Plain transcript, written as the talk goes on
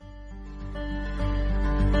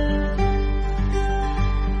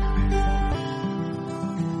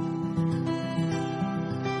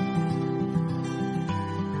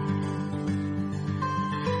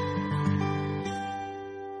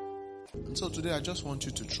today I just want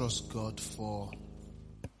you to trust God for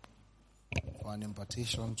an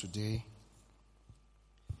impartation today.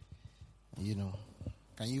 You know,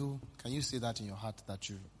 can you say that in your heart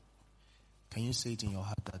can you say it in your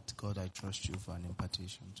heart that God, I trust you for an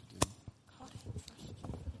impartation today?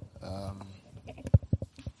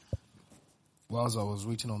 Whilst I was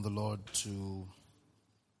waiting on the Lord to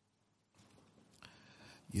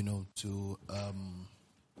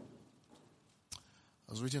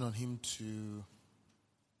I was waiting on Him to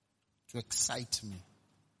excite me,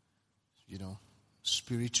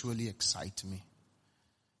 spiritually excite me,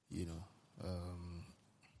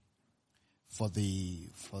 for the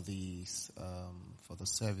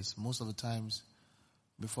service. Most of the times,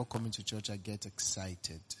 before coming to church, I get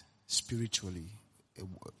excited spiritually.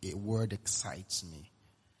 A word excites me,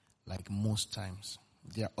 like most times.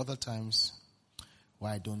 There are other times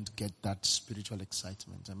where I don't get that spiritual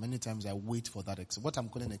excitement, and many times I wait for that. What I'm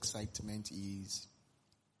calling excitement is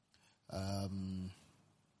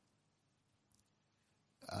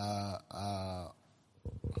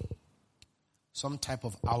some type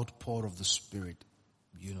of outpour of the Spirit.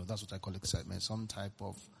 That's what I call excitement. Some type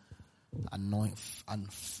of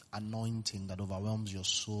anointing that overwhelms your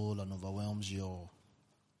soul and overwhelms your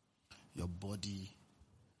body,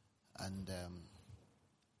 and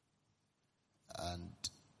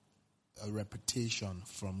a repetition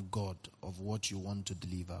from God of what you want to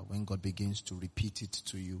deliver. When God begins to repeat it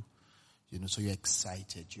to you, so you're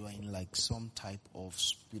excited. You are in like some type of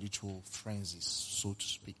spiritual frenzy, so to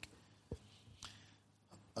speak.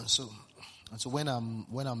 And so when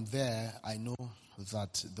I'm there, I know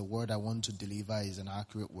that the word I want to deliver is an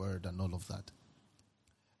accurate word and all of that.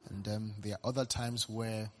 And there are other times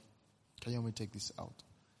where, can you help me take this out?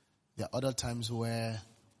 There are other times where,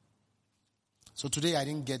 so today I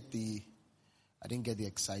didn't get the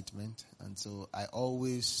excitement, and so I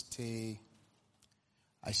always stay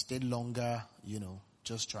longer,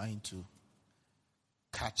 just trying to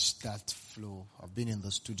catch that flow. I've been in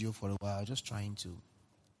the studio for a while, just trying to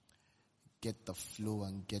get the flow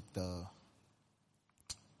and get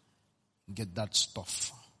that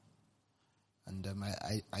stuff. And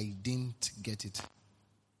I didn't get it.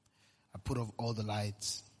 I put off all the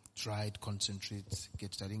lights, tried, concentrate,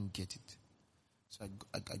 get it. I didn't get it. So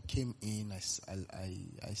I came in, I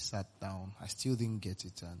sat down. I still didn't get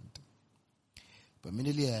it. But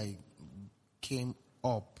immediately I came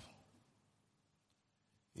up,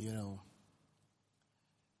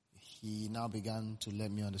 He now began to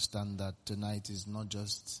let me understand that tonight is not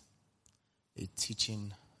just a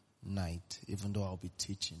teaching night, even though I'll be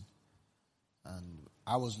teaching. And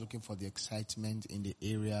I was looking for the excitement in the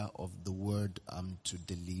area of the word to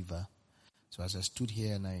deliver. So as I stood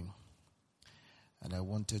here and I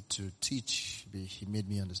wanted to teach, He made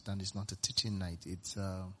me understand it's not a teaching night. It's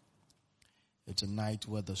a night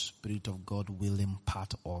where the Spirit of God will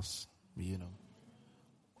impart us,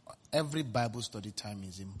 Every Bible study time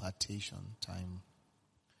is impartation time.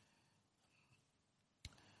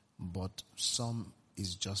 But some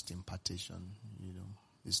is just impartation,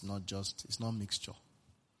 It's not mixture.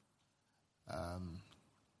 And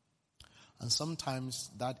sometimes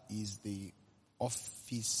that is the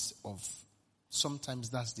office of, sometimes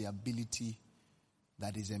that's the ability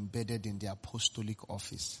that is embedded in the apostolic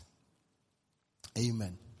office.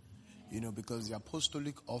 Amen. Because the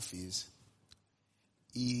apostolic office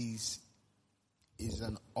is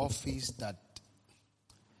an office that,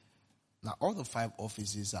 now all the 5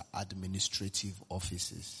 offices are administrative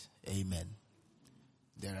offices. Amen.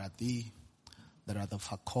 There are the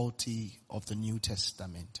faculty of the New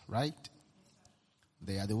Testament, right?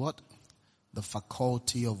 They are the what? The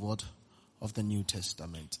faculty of what? Of the New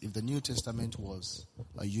Testament. If the New Testament was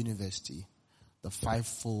a university, the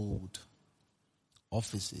 5-fold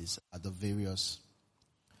offices are the various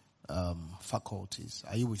faculties.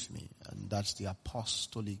 Are you with me? And that's the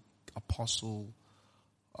apostle,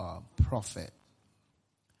 prophet,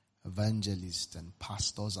 evangelist, and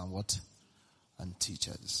pastors, and what? And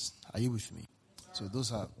teachers. Are you with me? So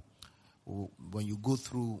those are, when you go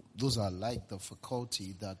through, those are like the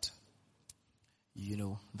faculty that,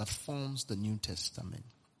 that forms the New Testament.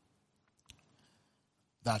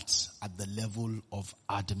 That's at the level of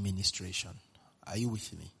administration. Are you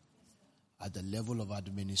with me? At the level of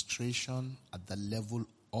administration, at the level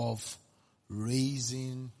of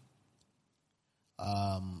raising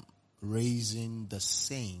the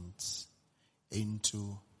saints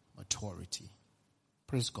into maturity.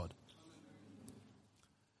 Praise God.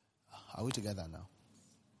 Are we together now?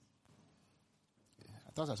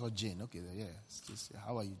 I thought I saw Jane. Okay, yeah.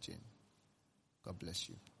 How are you, Jane? God bless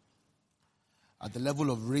you. At the level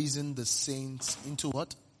of raising the saints into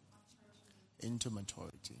what? into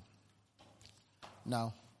maturity.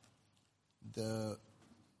 Now, there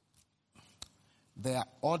are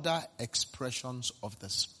other expressions of the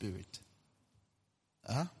Spirit.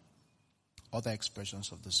 Other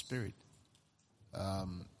expressions of the Spirit.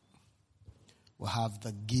 We have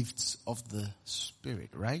the gifts of the Spirit,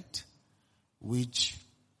 right? Which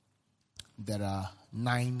there are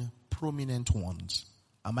 9 prominent ones.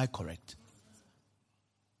 Am I correct?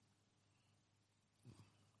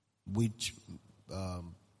 Which the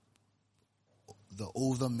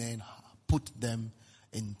older men put them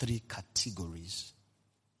in 3 categories,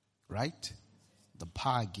 right? The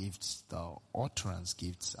power gifts, the utterance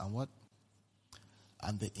gifts, and what?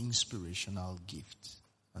 And the inspirational gifts.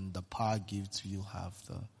 And the power gifts, you have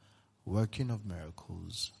the working of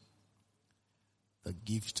miracles, the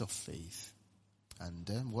gift of faith, and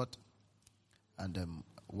then what? And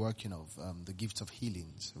working of the gift of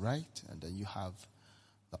healings, right? And then you have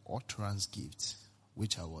the utterance gifts,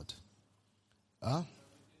 which are what?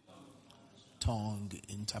 Tongue,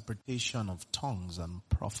 interpretation of tongues and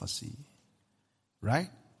prophecy, right?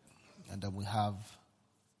 And then we have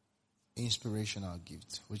inspirational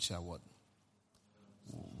gifts, which are what?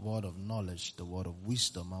 Word of knowledge, the word of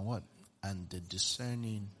wisdom, and what? And the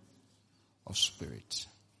discerning of spirit.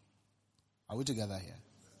 Are we together here?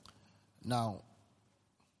 Now,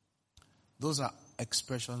 those are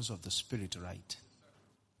expressions of the Spirit, right?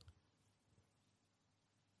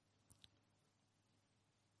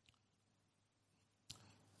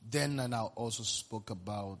 Then I now also spoke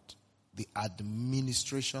about the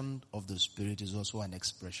administration of the Spirit is also an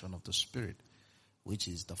expression of the Spirit, which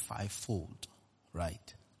is the 5-fold,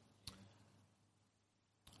 right?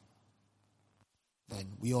 Then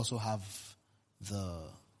we also have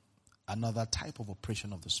another type of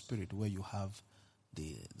operation of the Spirit where you have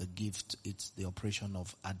the gift, it's the operation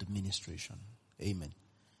of administration. Amen.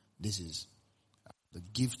 This is the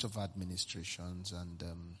gift of administrations and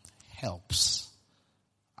helps.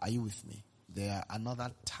 Are you with me? They are another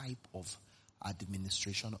type of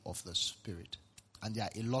administration of the Spirit. And there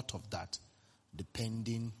are a lot of that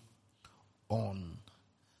depending on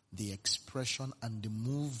the expression and the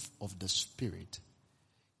move of the Spirit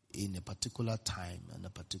in a particular time and a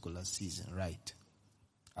particular season, right?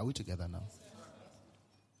 Are we together now?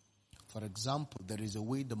 For example, there is a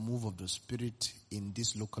way the move of the Spirit in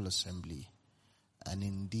this local assembly and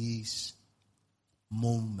in this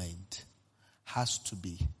moment has to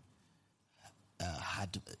be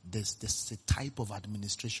there's a type of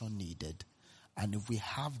administration needed, and if we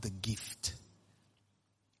have the gift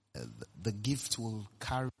will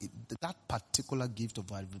carry that particular gift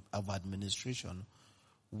of administration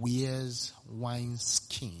wears wine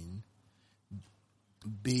skin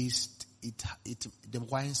based the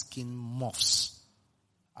wine skin morphs.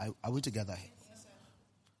 Are we together here?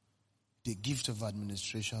 The gift of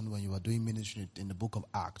administration when you are doing ministry in the book of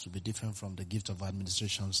Acts will be different from the gift of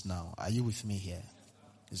administrations now. Are you with me here?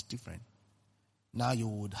 It's different. Now you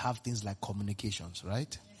would have things like communications,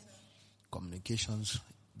 right? Communications.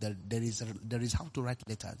 There is how to write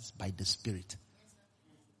letters by the Spirit.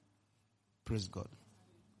 Praise God.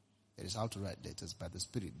 There is how to write letters by the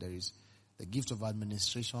Spirit. There is the gift of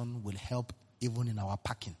administration will help even in our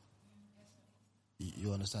packing.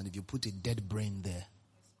 You understand? If you put a dead brain there,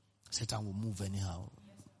 Satan will move anyhow.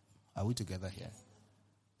 Are we together here?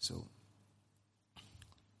 So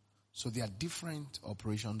there are different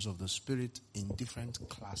operations of the Spirit in different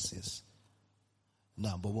classes.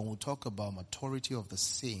 Now, but when we talk about maturity of the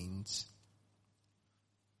saints,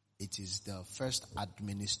 it is the first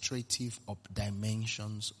administrative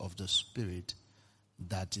dimensions of the Spirit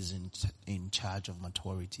that is in charge of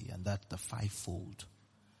maturity, and that's the 5-fold.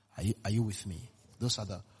 Are you with me? Those are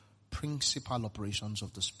the principal operations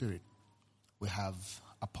of the Spirit. We have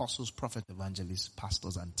apostles, prophets, evangelists,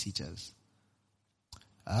 pastors, and teachers.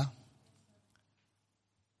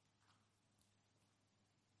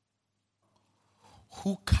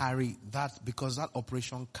 Who carry that? Because that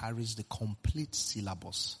operation carries the complete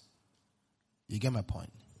syllabus. You get my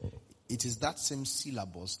point? It is that same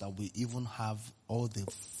syllabus that we even have all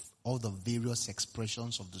the various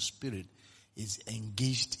expressions of the Spirit is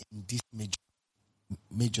engaged in this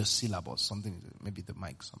major syllabus. Something, maybe the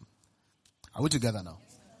mic. Are we together now?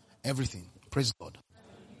 Everything. Praise God.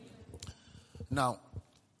 Now,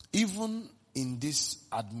 even in these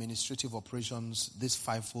administrative operations, this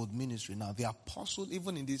 5-fold ministry, now the apostle,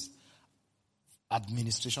 even in this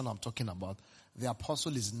administration I'm talking about, the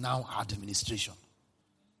apostle is now administration.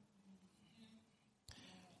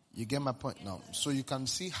 You get my point now? So you can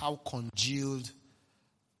see how congealed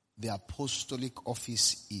the apostolic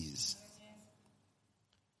office is.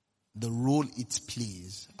 The role it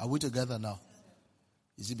plays. Are we together now?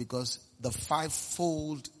 You see, because the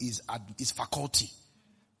fivefold is faculty.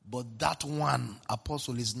 But that one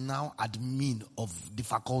apostle is now admin of the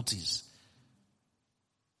faculties.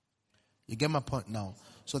 You get my point now?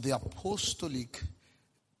 So the apostolic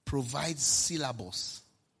provides syllabus,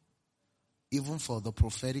 even for the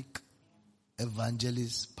prophetic,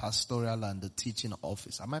 evangelist, pastoral, and the teaching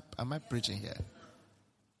office. Am I preaching here?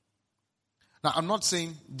 Now, I'm not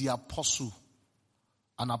saying the apostle,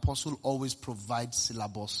 an apostle always provides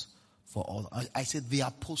syllabus for all. I said the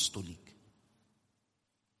apostolic.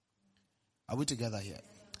 Are we together here?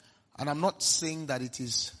 And I'm not saying that it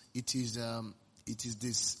is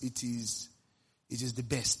the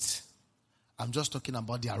best. I'm just talking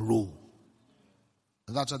about their role.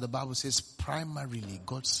 That's what the Bible says. Primarily,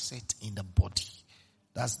 God set in the body.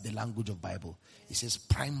 That's the language of Bible. It says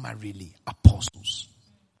primarily apostles.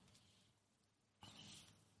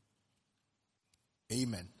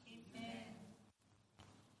 Amen.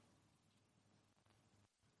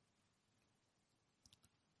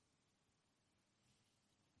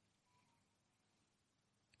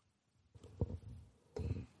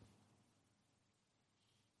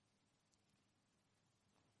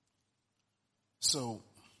 So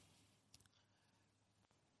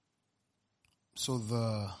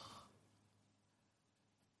the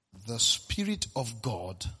Spirit of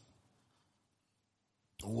God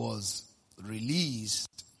was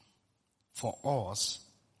released for us.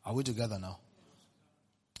 Are we together now?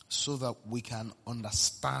 So that we can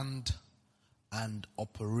understand and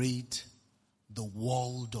operate the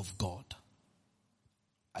world of God.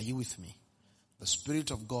 Are you with me? The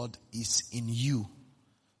Spirit of God is in you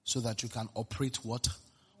so that you can operate what?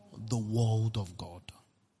 The world of God.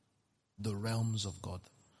 The realms of God.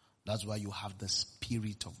 That's why you have the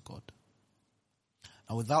Spirit of God.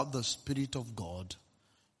 And without the Spirit of God,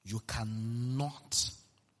 you cannot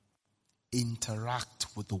interact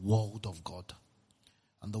with the world of God.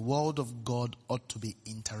 And the world of God ought to be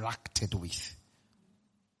interacted with.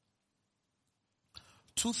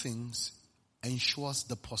 Two things ensures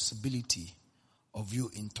the possibility of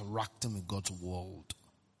you interacting with God's world.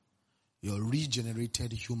 Your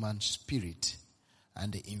regenerated human spirit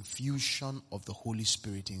and the infusion of the Holy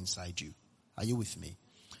Spirit inside you. Are you with me?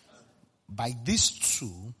 By these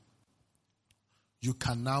two, you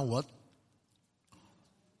can now what?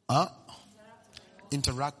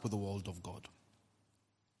 Interact with the world of God.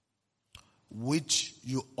 Which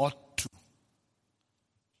you ought to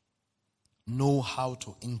know how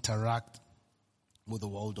to interact with the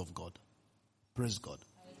world of God. Praise God.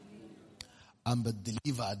 And be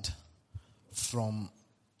delivered from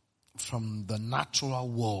the natural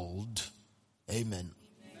world. Amen.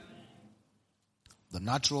 The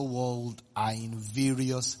natural world are in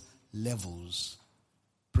various levels.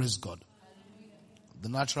 Praise God. The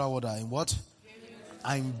natural world are in what?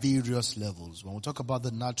 Are in various levels. When we talk about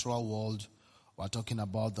the natural world, we're talking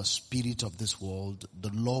about the spirit of this world, the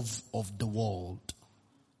love of the world.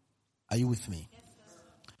 Are you with me?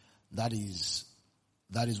 That is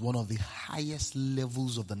one of the highest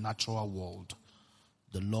levels of the natural world.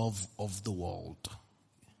 The love of the world.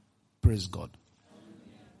 Praise God.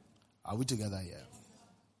 Are we together here?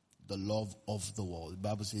 The love of the world. The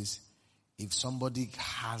Bible says, if somebody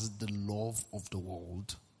has the love of the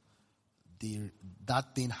world,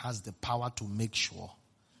 that thing has the power to make sure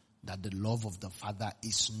that the love of the Father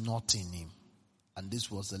is not in him. And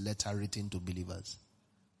this was a letter written to believers.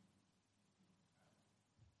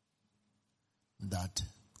 That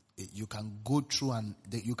you can go through an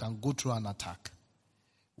attack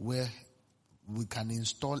where we can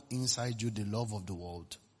install inside you the love of the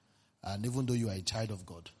world. And even though you are a child of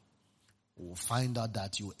God, we'll find out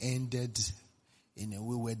that you ended in a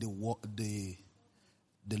way where the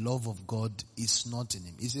love of God is not in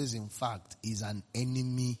him. He says, in fact, he's an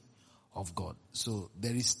enemy of God. So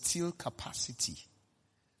there is still capacity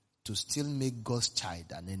to still make God's child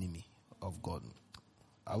an enemy of God.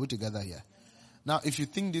 Are we together here? Now, if you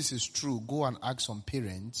think this is true, go and ask some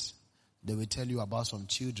parents. They will tell you about some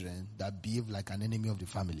children that behave like an enemy of the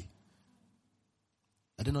family.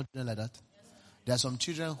 Are they not children like that? Yes. There are some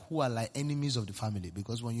children who are like enemies of the family,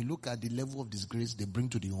 because when you look at the level of disgrace they bring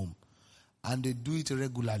to the home, and they do it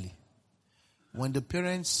regularly. When the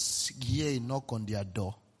parents hear a knock on their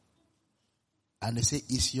door, and they say,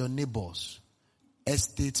 it's your neighbors,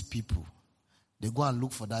 estate people, they go and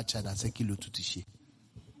look for that child and say, Kilo Tutishe.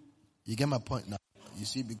 You get my point now? You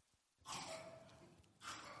see,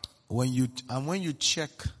 when you check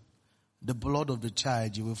the blood of the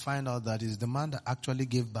child, you will find out that it's the man that actually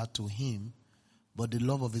gave birth to him, but the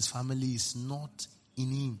love of his family is not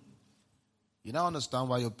in him. You now understand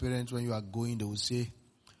why your parents, when you are going, they will say,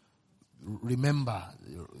 remember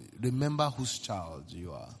whose child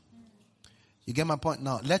you are. You get my point?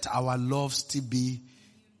 Now, let our love still be.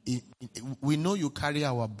 We know you carry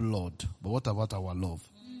our blood, but what about our love?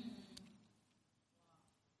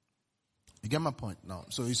 You get my point now?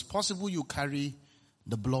 So it's possible you carry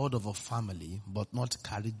the blood of a family, but not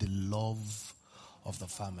carry the love of the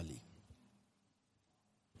family.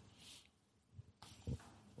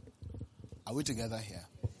 Are we together here?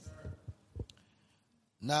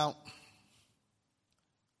 Now,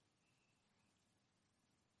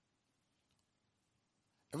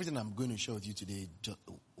 everything I'm going to share with you today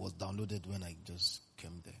was downloaded when I just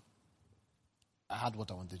came there. I had what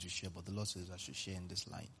I wanted to share, but the Lord says I should share in this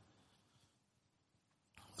line.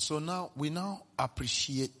 So now, we now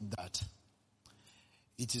appreciate that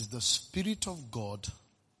it is the Spirit of God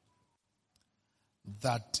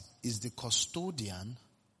that is the custodian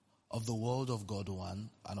of the Word of God, one.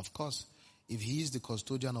 And of course, if He is the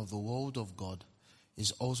custodian of the Word of God,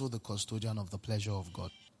 He's also the custodian of the pleasure of God.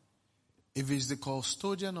 If He's the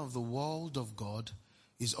custodian of the Word of God,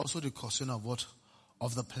 He's also the custodian of what?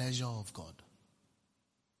 Of the pleasure of God.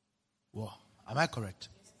 Well, am I correct?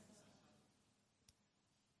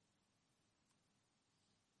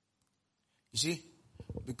 You see,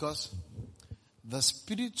 because the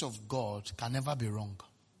Spirit of God can never be wrong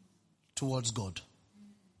towards God.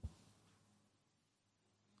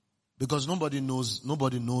 Because nobody knows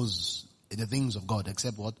the things of God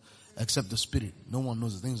except what? Except the Spirit. No one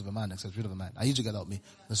knows the things of a man except the Spirit of a man. Are you together with me?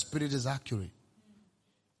 The Spirit is accurate.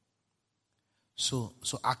 So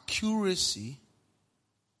accuracy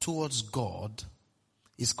towards God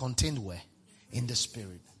is contained where? In the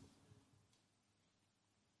Spirit.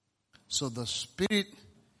 So the Spirit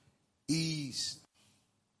is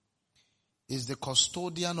the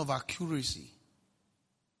custodian of accuracy.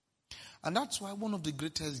 And that's why one of the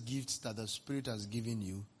greatest gifts that the Spirit has given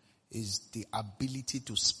you is the ability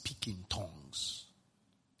to speak in tongues.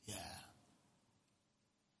 Yeah.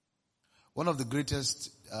 One of the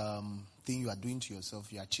greatest thing you are doing to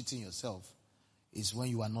yourself, you are cheating yourself, is when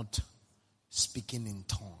you are not speaking in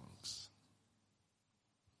tongues.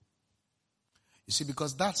 You see,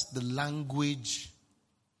 because that's the language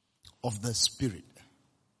of the Spirit.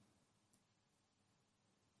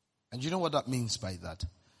 And you know what that means by that?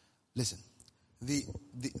 Listen, the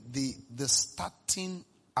starting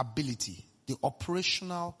ability, the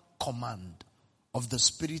operational command of the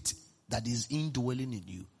Spirit that is indwelling in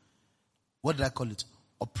you. What did I call it?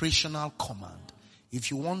 Operational command.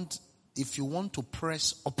 If you want to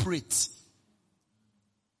press operate,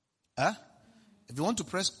 if you want to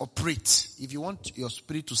press operate, if you want your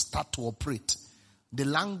spirit to start to operate, the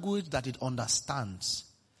language that it understands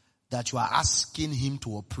that you are asking him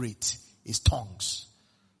to operate is tongues.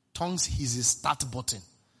 Tongues is his start button.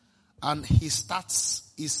 And his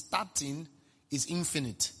starting is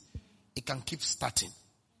infinite. It can keep starting.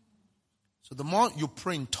 So the more you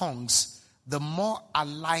pray in tongues, the more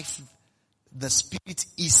alive the Spirit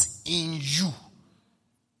is in you.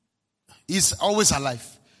 It's always alive.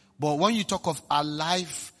 But when you talk of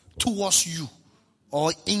alive towards you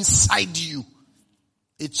or inside you,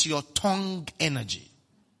 it's your tongue energy.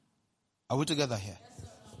 Are we together here?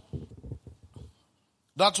 Yes,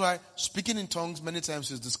 that's why speaking in tongues many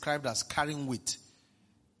times is described as carrying weight.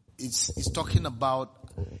 It's talking about,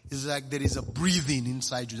 it's like there is a breathing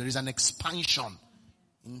inside you. There is an expansion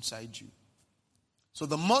inside you. So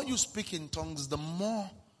the more you speak in tongues, the more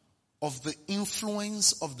of the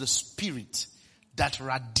influence of the Spirit that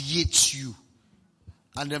radiates you.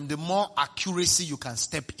 And then the more accuracy you can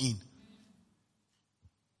step in.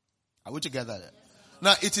 Are we together there?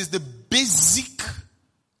 Now it is the basic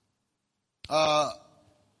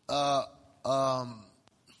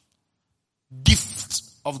gift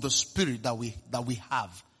of the Spirit that we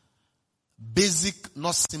have. Basic,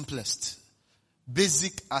 not simplest.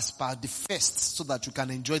 Basic as per the first, so that you can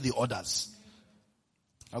enjoy the others.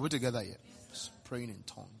 Are we together here? Just praying in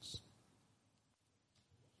tongues.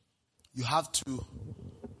 You have to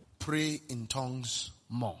pray in tongues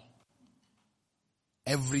more.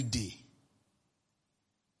 Every day.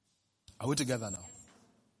 Are we together now?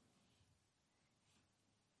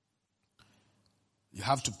 You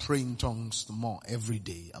have to pray in tongues more every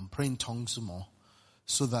day and pray in tongues more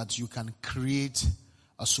so that you can create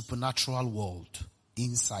a supernatural world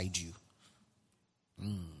inside you.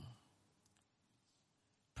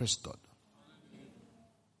 Praise God.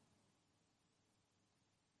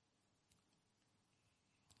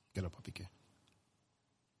 Get up, Apike.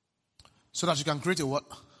 So that you can create a what?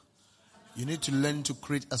 You need to learn to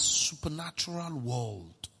create a supernatural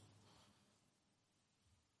world.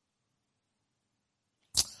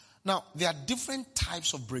 Now, there are different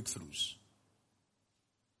types of breakthroughs.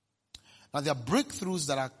 Now, there are breakthroughs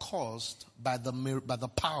that are caused by the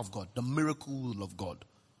power of God, the miracle of God.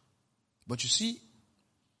 But you see,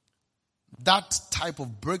 that type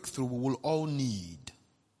of breakthrough we will all need.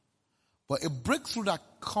 But a breakthrough that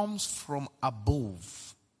comes from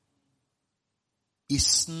above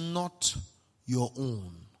is not your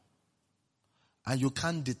own. And you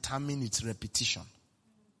can't determine its repetition.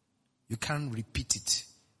 You can't repeat it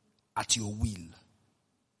at your will.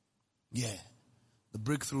 Yeah. The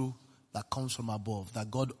breakthrough that comes from above, that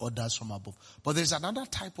God orders from above. But there's another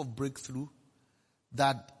type of breakthrough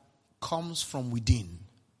that comes from within.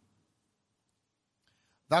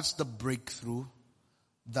 That's the breakthrough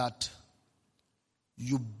that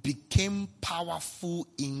you became powerful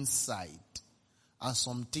inside, and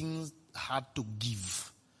some things had to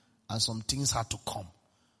give, and some things had to come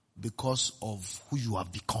because of who you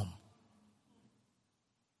have become.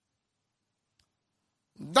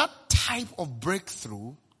 That type of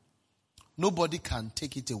breakthrough, nobody can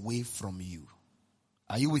take it away from you.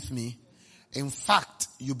 Are you with me? In fact,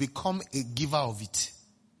 you become a giver of it.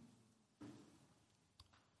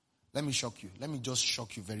 Let me shock you. Let me just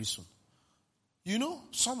shock you very soon. You know,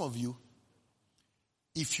 some of you,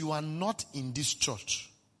 if you are not in this church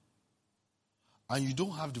and you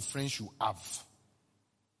don't have the friends you have,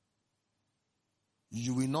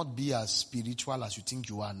 you will not be as spiritual as you think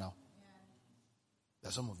you are now. There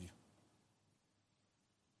are some of you.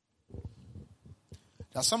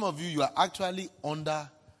 There are some of you, you are actually under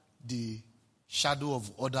the shadow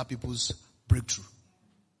of other people's breakthrough.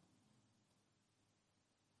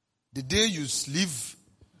 The day you leave,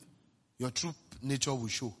 your true nature will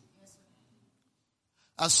show.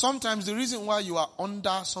 And sometimes the reason why you are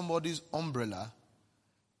under somebody's umbrella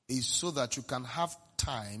is so that you can have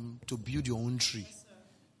time to build your own tree.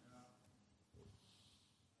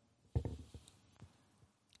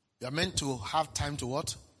 You are meant to have time to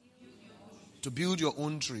what? To build your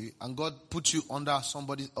own tree. And God put you under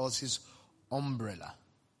somebody else's umbrella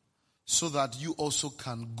so that you also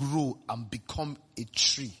can grow and become a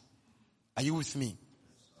tree. Are you with me?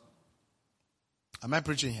 Am I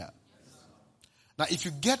preaching here? Now, if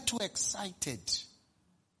you get too excited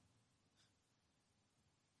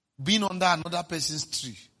being under another person's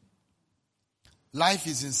tree, life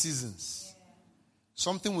is in seasons.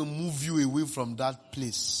 Something will move you away from that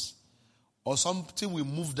place. Or something will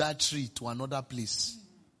move that tree to another place.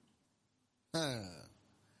 The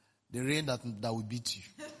rain that will beat you.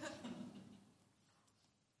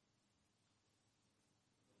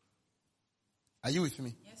 Are you with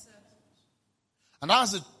me? Yes, sir. And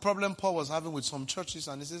that's the problem Paul was having with some churches.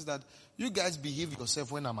 And he says that you guys behave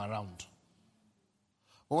yourself when I'm around.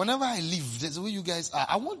 But whenever I leave, that's the way you guys are.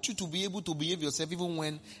 I want you to be able to behave yourself even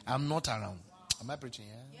when I'm not around. Wow. Am I preaching?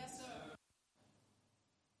 Yeah? Yes, sir.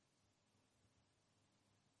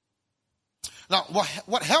 Now,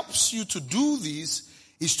 what helps you to do this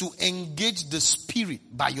is to engage the spirit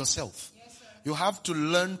by yourself. Yes, sir. You have to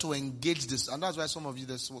learn to engage this. And that's why some of you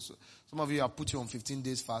are put you on 15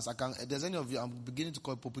 days fast. There's any of you, I'm beginning to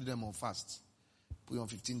put them on fast. Put you on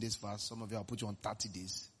 15 days fast. Some of you, I'll put you on 30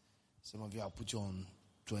 days. Some of you, I'll put you on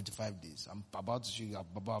 25 days. I'm about to show you,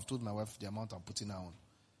 I've told my wife the amount I'm putting her on.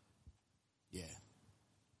 Yeah.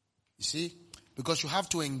 You see? Because you have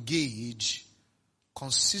to engage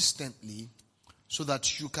consistently so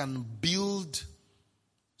that you can build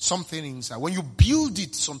something inside. When you build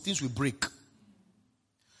it, some things will break.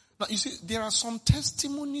 Now, you see, there are some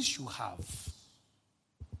testimonies you have.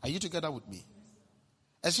 Are you together with me?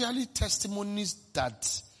 Especially testimonies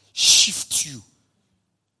that shift you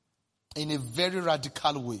in a very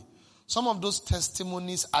radical way. Some of those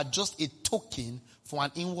testimonies are just a token for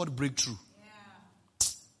an inward breakthrough. Yeah.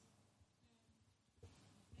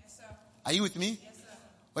 Yes, sir. Are you with me? Yes, sir.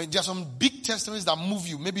 When there are some big testimonies that move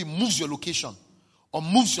you, maybe moves your location or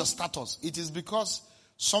moves your status, it is because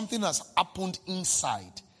something has happened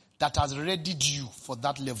inside that has readied you for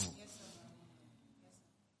that level. Yes, sir.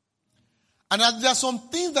 And there are some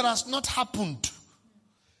things that has not happened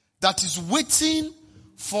that is waiting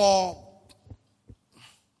for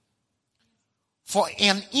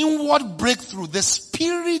an inward breakthrough. The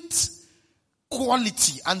spirit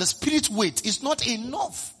quality and the spirit weight is not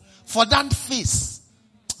enough for that phase.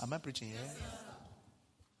 Am I preaching here? Yeah?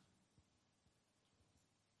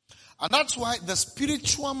 And that's why the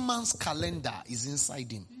spiritual man's calendar is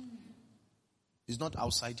inside him. It's not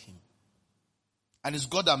outside him. And it's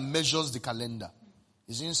God that measures the calendar.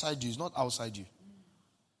 It's inside you. It's not outside you.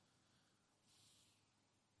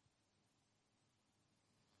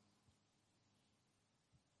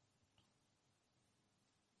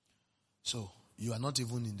 So, you are not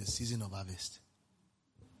even in the season of harvest.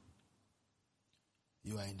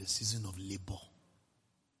 You are in the season of labor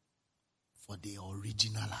for the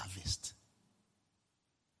original harvest.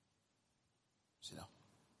 See now?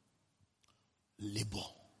 Labor.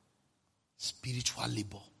 Spiritual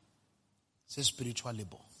labor. Say spiritual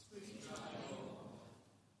labor.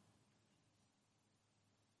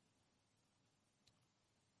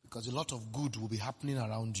 Because a lot of good will be happening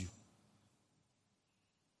around you.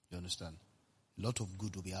 You understand? A lot of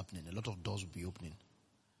good will be happening. A lot of doors will be opening.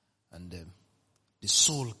 And the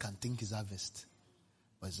soul can think it's harvest.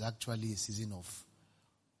 But it's actually a season of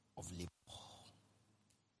labor.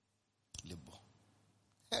 Labor.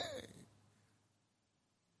 Hey.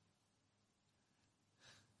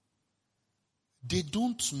 They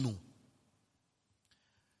don't know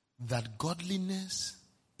that godliness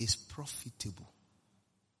is profitable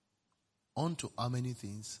unto how many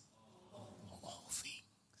things? All things.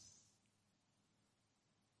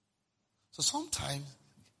 So sometimes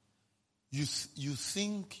you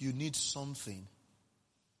think you need something,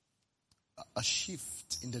 a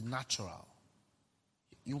shift in the natural.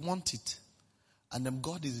 You want it. And then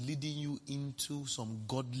God is leading you into some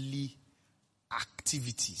godly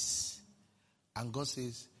activities. And God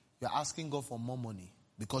says, you're asking God for more money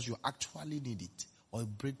because you actually need it, or a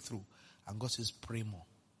breakthrough. And God says, pray more.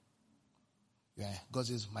 God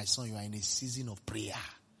says, my son, you are in a season of prayer.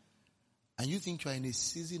 And you think you are in a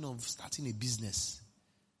season of starting a business,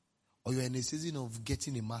 or you are in a season of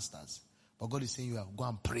getting a master's. But God is saying, you have go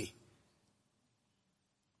and pray.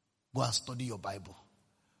 Go and study your Bible.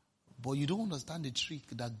 But you don't understand the trick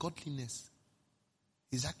that godliness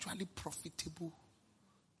is actually profitable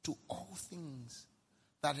to all things.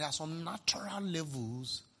 That there are some natural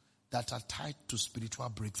levels that are tied to spiritual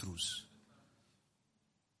breakthroughs.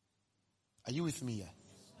 Are you with me here?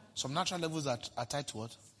 Some natural levels that are tied to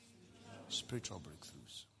what? Spiritual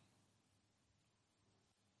breakthroughs.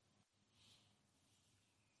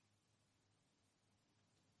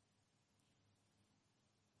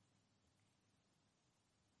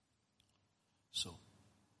 So,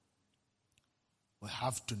 we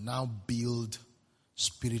have to now build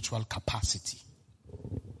spiritual capacity.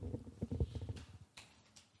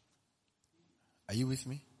 Are you with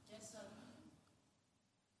me? Yes, sir.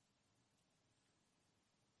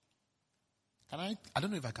 I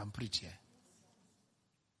don't know if I can preach here.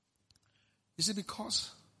 You see,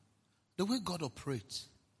 because the way God operates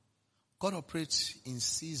in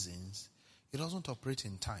seasons. He doesn't operate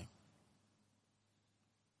in time.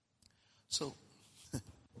 So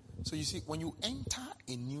you see, when you enter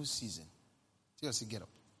a new season, seriously, get up.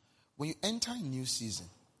 When you enter a new season,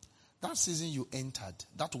 that season you entered,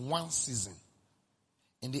 that one season,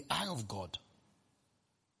 in the eye of God,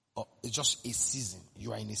 it's just a season.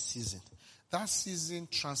 You are in a season. That season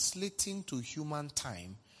translating to human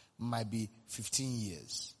time might be 15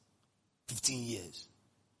 years. 15 years.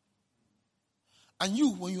 And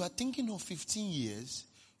you, when you are thinking of 15 years,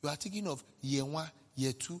 you are thinking of year 1,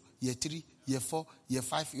 year 2, year 3, year 4, year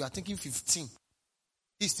 5. You are thinking 15.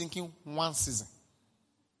 He's thinking one season.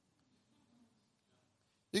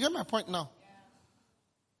 You get my point now? Yeah.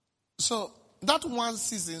 So, that one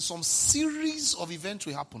season, some series of events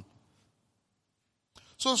will happen.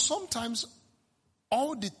 So sometimes,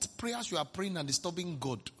 all the prayers you are praying are disturbing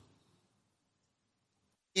God.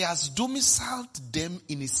 He has domiciled them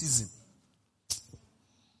in a season.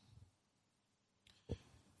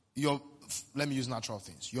 Let me use natural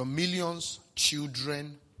things. Your millions,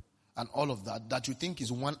 children, and all of that you think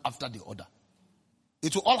is one after the other.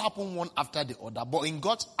 It will all happen one after the other. But in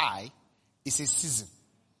God's eye, it's a season.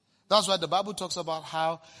 That's why the Bible talks about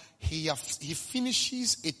how he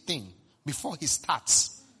finishes a thing before he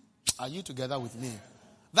starts. Are you together with me?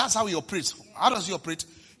 That's how he operates. How does he operate?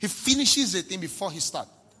 He finishes a thing before he starts.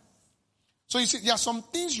 So you see, there are some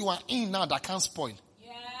things you are in now that can't spoil.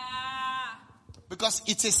 Yeah. Because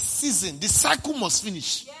it's a season. The cycle must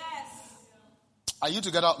finish. Yes. Are you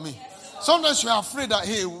together with me? Yes, sometimes you are afraid that,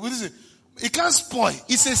 hey, what is it? It can't spoil.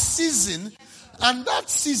 It's a season. And that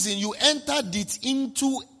season, you entered it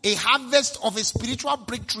into a harvest of a spiritual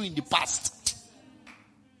breakthrough in the past.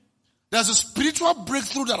 There's a spiritual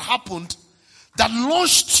breakthrough that happened that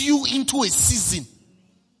launched you into a season.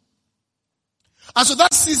 And so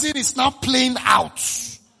that season is now playing out.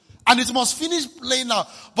 And it must finish playing out.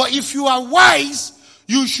 But if you are wise,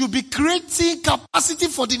 you should be creating capacity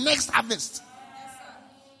for the next harvest.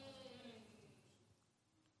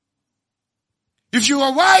 If you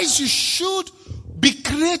are wise, you should be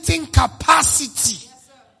creating capacity.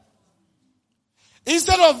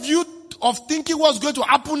 Instead of thinking what's going to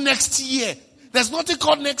happen next year. There's nothing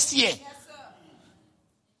called next year.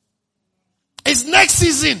 It's next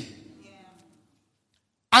season.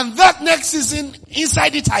 And that next season,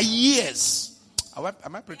 inside it are years.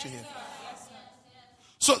 Am I preaching here?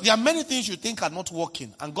 So there are many things you think are not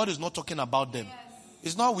working, and God is not talking about them.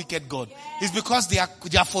 It's not a wicked God. It's because they are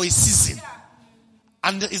for a season.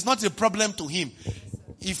 And it's not a problem to him.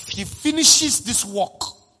 If he finishes this work,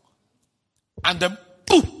 and then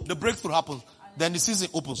boom, the breakthrough happens, then the season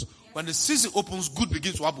opens. When the season opens, good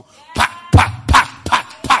begins to happen. Pa, pa, pa,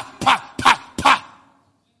 pa, pa, pa, pa, pa.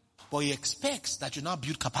 But he expects that you now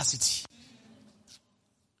build capacity.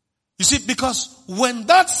 You see, because when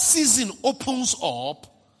that season opens up,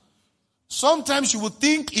 sometimes you will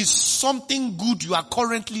think it's something good you are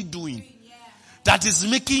currently doing that is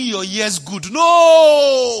making your years good.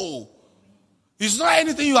 No! It's not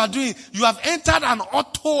anything you are doing. You have entered an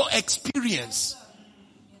auto experience.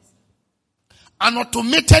 An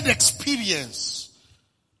automated experience.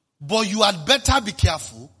 But you had better be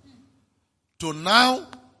careful to now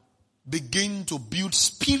begin to build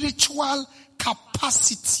spiritual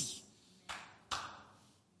capacity.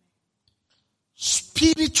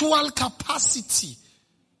 Spiritual capacity.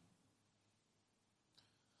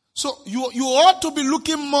 So you ought to be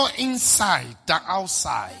looking more inside than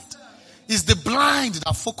outside. It's the blind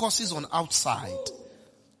that focuses on outside.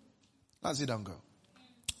 That's it, down, girl.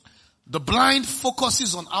 The blind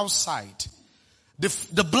focuses on outside.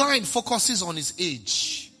 The blind focuses on his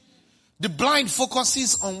age. The blind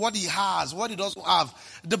focuses on what he has, what he doesn't have.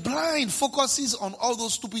 The blind focuses on all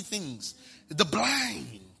those stupid things. The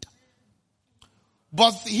blind.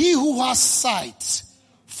 But he who has sight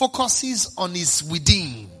focuses on his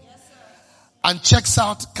within. And checks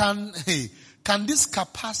out, can this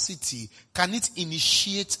capacity, can it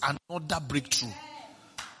initiate another breakthrough?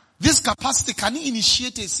 This capacity, can it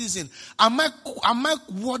initiate a season? Am I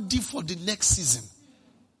worthy for the next season?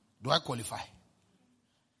 Do I qualify?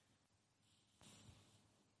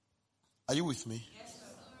 Are you with me? Yes, sir.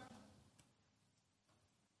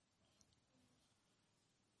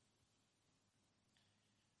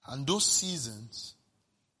 And those seasons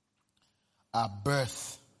are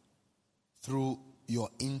birthed through your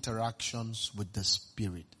interactions with the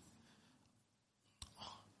Spirit.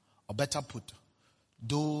 Or better put,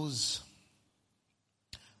 those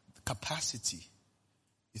capacity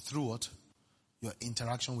is through what? Your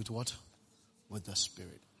interaction with what? With the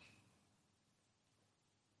Spirit.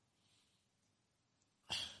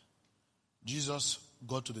 Jesus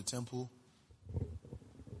got to the temple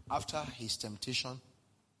after his temptation.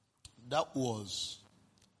 That was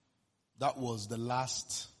the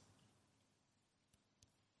last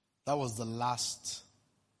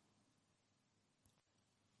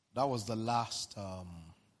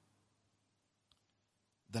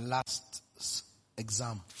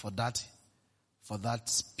exam for that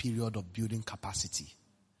period of building capacity.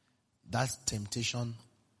 That temptation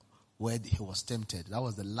where he was tempted, that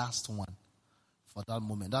was the last one for that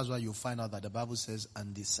moment. That's why you find out that the Bible says,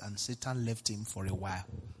 and Satan left him for a while.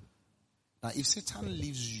 Now, if Satan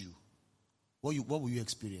leaves you, what will you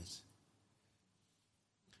experience?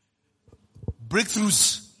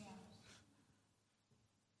 Breakthroughs.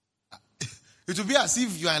 It will be as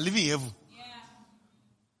if you are living in heaven. Yeah.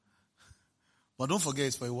 But don't forget,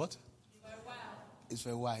 it's for a what? For a while. It's for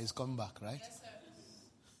a while. It's coming back, right? Yes, sir.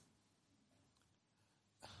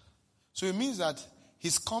 So it means that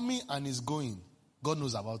he's coming and he's going. God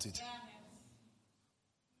knows about it. Yeah.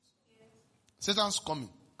 Satan's coming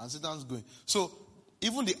and Satan's going. So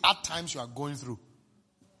even the hard times you are going through,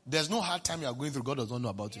 there's no hard time you are going through. God does not know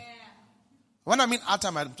about it. When I mean hard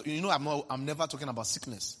time, I'm never talking about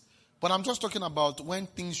sickness. But I'm just talking about when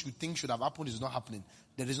things you think should have happened is not happening.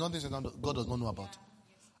 There is nothing God does not know about.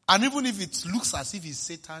 And even if it looks as if it's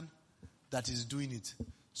Satan that is doing it,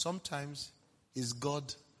 sometimes it's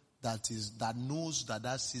God that knows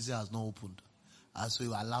that season has not opened. And so he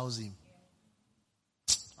allows him.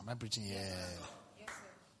 Am I preaching? Yeah. Yes, sir.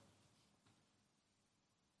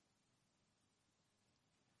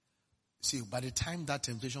 See, by the time that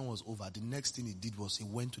temptation was over, the next thing he did was he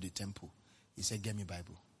went to the temple. He said, "Get me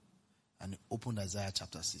Bible." And he opened Isaiah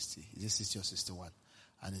chapter 60. Is it 60 or 61?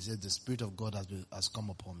 And he said, "The Spirit of God has come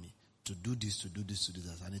upon me to do this, to do this, to do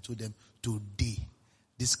that." And he told them, "Today,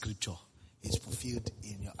 this scripture is fulfilled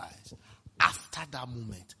in your eyes." After that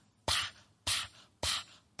moment, pa, pa, pa,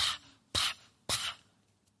 pa, pa, pa.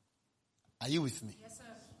 Are you with me? Yes, sir.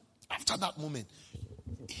 After that moment,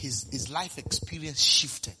 his life experience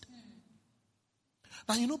shifted.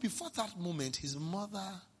 Now, before that moment, his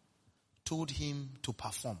mother told him to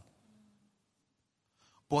perform.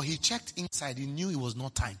 But he checked inside. He knew it was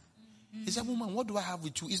not time. He said, "Woman, what do I have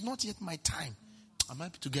with you? It's not yet my time." Am I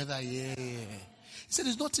together? Yeah. He said,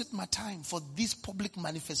 it's not yet my time for this public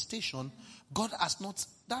manifestation. God has not.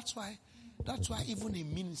 That's why even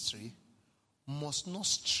in ministry must not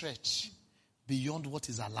stretch beyond what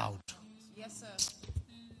is allowed. Yes, sir.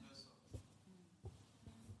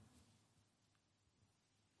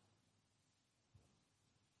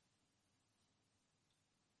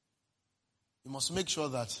 You must make sure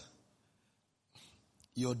that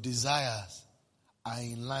your desires are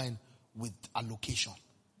in line with allocation.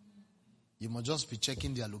 You must just be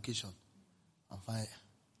checking the allocation and find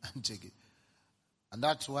and check it. And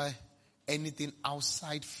that's why anything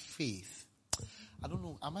outside faith, I don't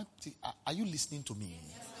know, are you listening to me?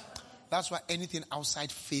 Yes, that's why anything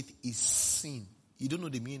outside faith is sin. You don't know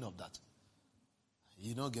the meaning of that.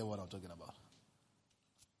 You don't get what I'm talking about.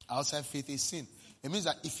 Outside faith is sin. It means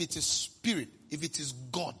that if it is spirit, if it is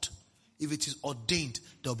God, if it is ordained,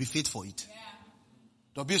 there will be faith for it. Yeah.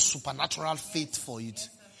 There will be a supernatural faith for it. Yes,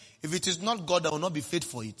 if it is not God, there will not be faith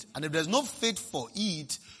for it. And if there's no faith for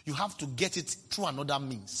it, you have to get it through another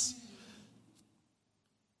means.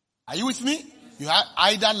 Are you with me? You have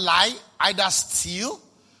either lie, either steal,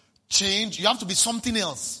 change. You have to be something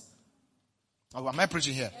else. Oh, am I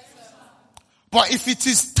preaching here? Yes, but if it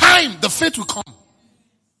is time, the faith will come.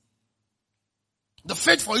 The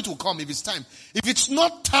faith for it will come if it's time. If it's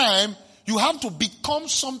not time, you have to become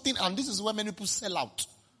something, and this is where many people sell out.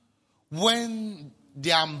 When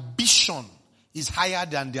their ambition is higher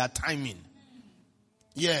than their timing.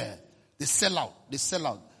 Yeah. They sell out. They sell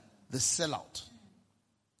out. They sell out.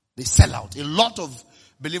 They sell out. A lot of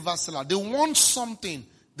believers sell out. They want something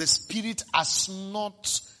the Spirit has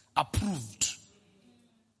not approved.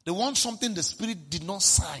 They want something the Spirit did not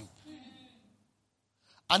sign.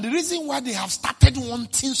 And the reason why they have started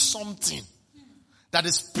wanting something that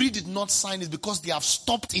the Spirit did not sign is because they have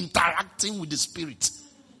stopped interacting with the Spirit.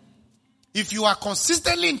 If you are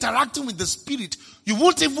consistently interacting with the Spirit, you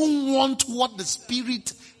won't even want what the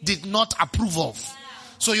Spirit did not approve of.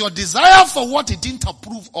 So your desire for what He didn't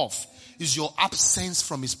approve of is your absence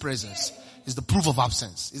from His presence. Is the proof of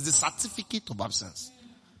absence. Is the certificate of absence.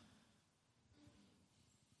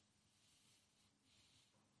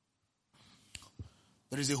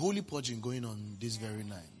 There is a holy purging going on this very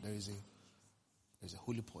night. There's a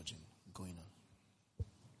holy purging going on.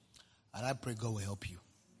 And I pray God will help you.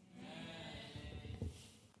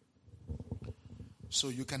 So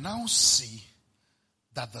you can now see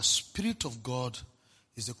that the Spirit of God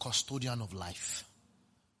is the custodian of life.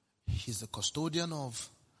 He's the custodian of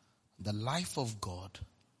the life of God.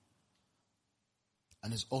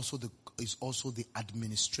 And is also the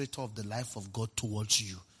administrator of the life of God towards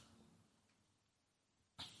you.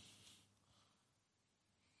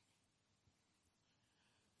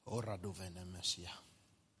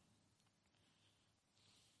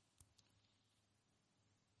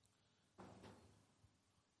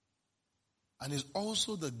 And is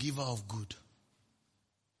also the giver of good.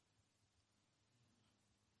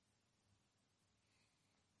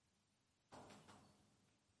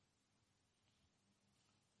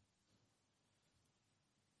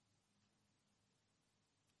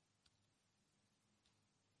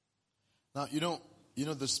 Now, you know,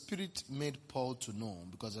 the Spirit made Paul to know,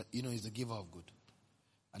 because, he's the giver of good.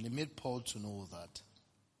 And he made Paul to know that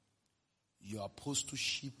your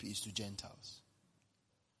apostleship is to Gentiles.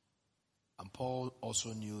 And Paul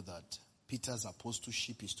also knew that Peter's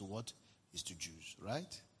apostleship is to what? Is to Jews,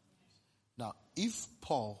 right? Now, if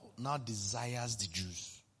Paul now desires the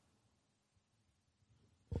Jews,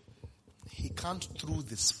 he can't through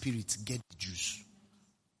the Spirit get the Jews.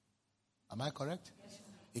 Am I correct?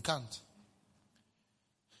 He can't.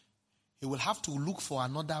 He will have to look for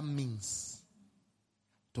another means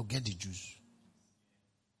to get the Jews.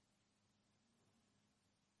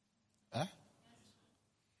 Eh?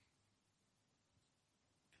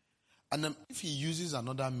 And then if he uses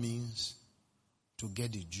another means to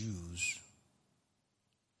get the Jews,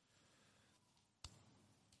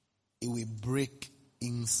 it will break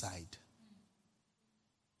inside.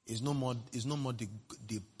 It's no more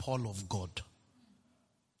the Paul of God.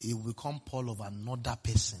 It will become Paul of another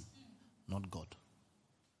person, not God.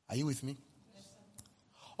 Are you with me? Yes,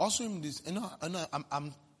 also in this,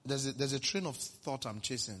 there's a train of thought I'm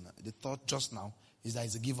chasing. The thought just now is that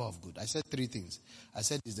he's a giver of good. I said three things. I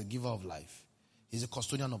said he's the giver of life. He's a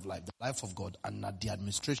custodian of life, the life of God, and the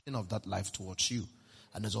administration of that life towards you.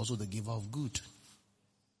 And there's also the giver of good.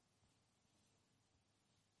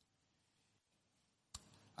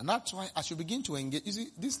 And that's why as you begin to engage, you see,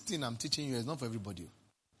 this thing I'm teaching you is not for everybody.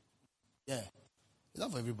 Yeah. It's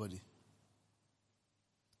not for everybody.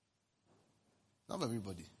 Not for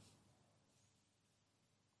everybody.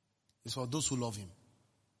 It's for those who love Him.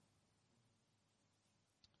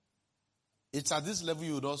 It's at this level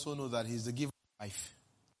you would also know that he's the giver of wife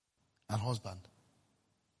and husband.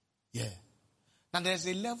 Yeah. Now there's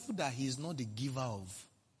a level that he's not the giver of.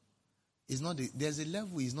 There's a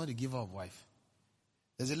level he's not the giver of wife.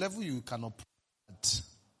 There's a level you cannot put.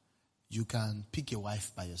 You can pick a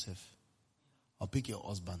wife by yourself. Or pick your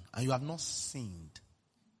husband. And you have not sinned.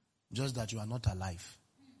 Just that you are not alive.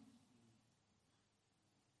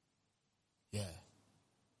 Yeah.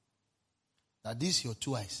 That this your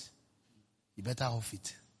two eyes. You better off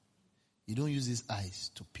it. You don't use these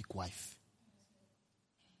eyes to pick wife.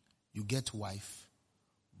 You get wife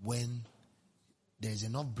when there is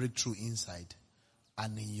enough breakthrough inside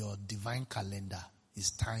and in your divine calendar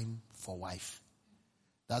it's time for wife.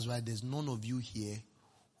 That's why there's none of you here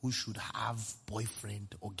who should have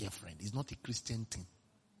boyfriend or girlfriend. It's not a Christian thing.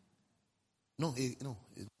 No,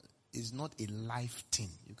 it's not a life thing.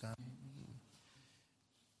 You can.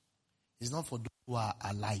 It's not for those who are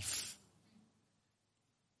alive.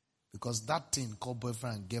 Because that thing called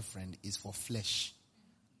boyfriend and girlfriend is for flesh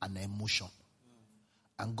and emotion.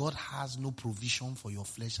 And God has no provision for your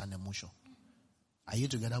flesh and emotion. Are you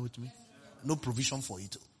together with me? No provision for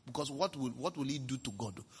it. Because what will he do to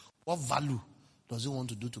God? What value does he want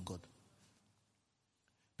to do to God?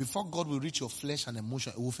 Before God will reach your flesh and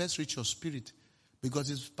emotion, it will first reach your spirit. Because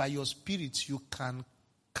it's by your spirit you can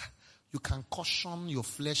caution your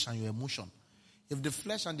flesh and your emotion. If the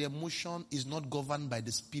flesh and the emotion is not governed by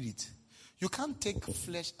the spirit, you can't take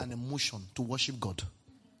flesh and emotion to worship God.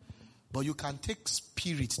 But you can take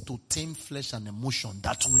spirit to tame flesh and emotion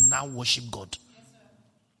that will now worship God. Yes,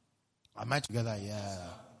 sir. Am I together? Yeah.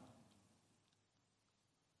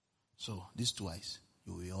 So these two eyes,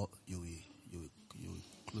 you will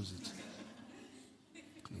close it.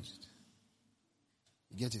 Close it.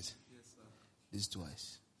 You get it? Yes, sir. These two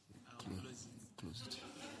eyes. Close it.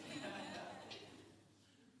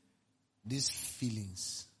 These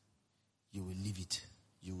feelings, you will leave it.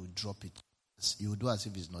 You will drop it. You will do as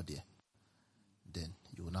if it's not there. Then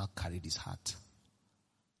you will now carry this heart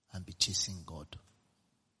and be chasing God.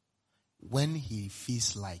 When he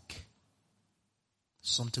feels like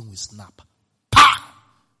something will snap, pa!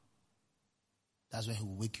 That's when he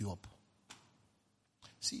will wake you up.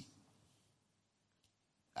 See?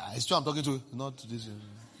 It's true I'm talking to you, not to this.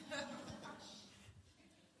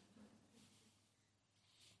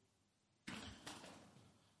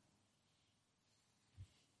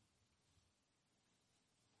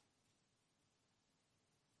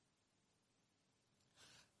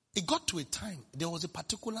 It got to a time, there was a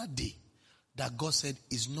particular day that God said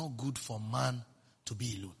it's not good for man to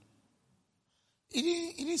be alone.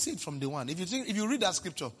 He didn't say it from day one. If you read that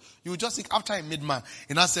scripture, you will just think after he made man,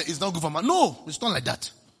 and I said it's not good for man. No, it's not like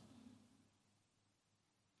that.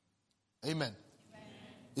 Amen.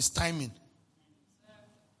 It's timing.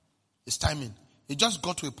 It's timing. It just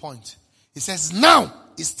got to a point. He says now,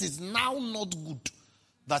 it is now not good.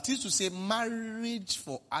 That is to say, marriage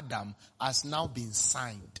for Adam has now been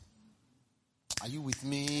signed. Are you with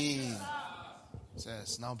me? It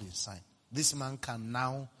says now been signed. This man can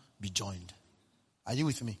now be joined. Are you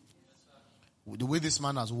with me? The way this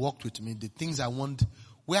man has walked with me, the things I want,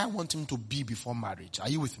 where I want him to be before marriage. Are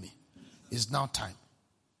you with me? It's now time.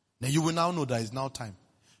 Now you will now know that it's now time.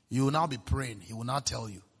 You will now be praying. He will now tell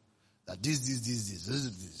you that this.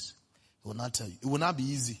 He will not tell you. It will not be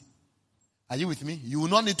easy. Are you with me? You will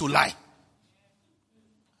not need to lie.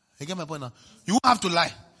 You get my point now? You won't have to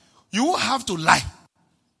lie. You won't have to lie.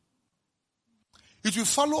 It will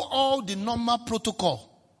follow all the normal protocol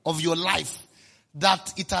of your life,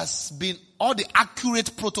 that it has been all the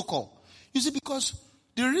accurate protocol. You see, because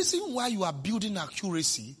the reason why you are building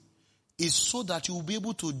accuracy is so that you will be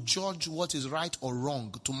able to judge what is right or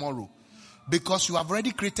wrong tomorrow. Because you have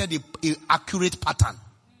already created a accurate pattern.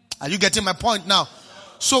 Are you getting my point now?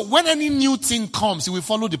 So when any new thing comes, it will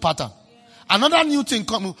follow the pattern. Another new thing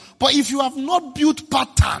comes. But if you have not built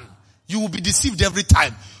pattern, you will be deceived every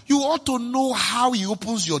time. You ought to know how he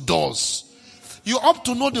opens your doors. You ought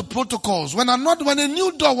to know the protocols. When a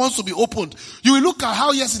new door wants to be opened, you will look at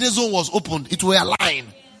how yesterday's zone was opened. It will align.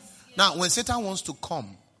 Now, when Satan wants to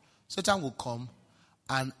come, Satan will come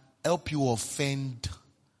and help you offend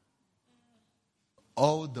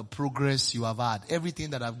all the progress you have had. Everything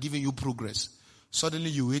that I've given you progress. Suddenly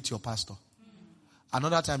you hate your pastor.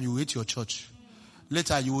 Another time you hate your church.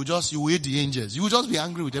 Later you will hate the angels. You will just be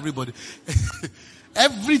angry with everybody.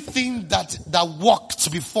 Everything that worked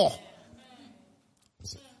before.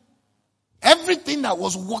 Everything that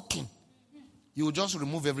was working. You will just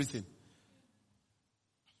remove everything.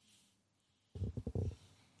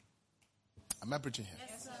 Am I preaching here?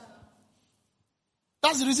 Yes, sir.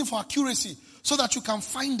 That's the reason for accuracy. So that you can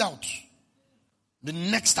find out. The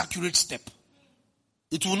next accurate step.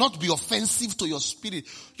 It will not be offensive to your spirit.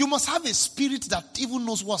 You must have a spirit that even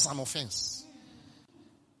knows what's an offense.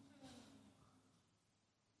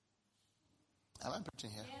 Am I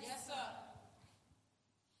preaching here? Yes, sir.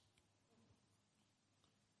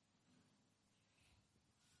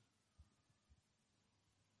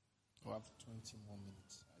 We have 20 more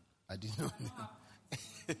minutes. I didn't know.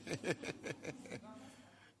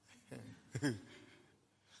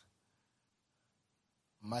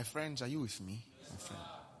 My friends, are you with me? My friend.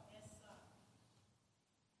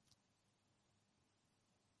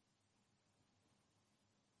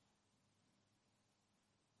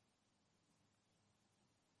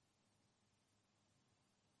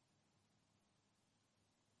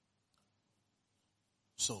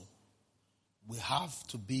 So, we have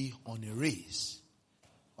to be on a race,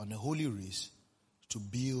 on a holy race, to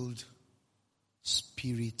build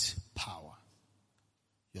spirit power.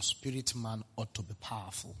 Your spirit man ought to be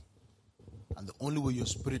powerful. And the only way your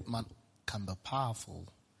spirit man can be powerful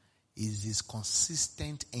is his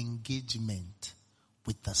consistent engagement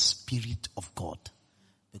with the Spirit of God.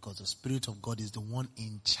 Because the Spirit of God is the one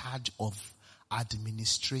in charge of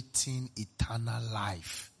administrating eternal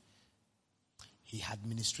life. He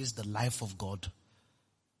administrates the life of God.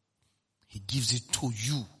 He gives it to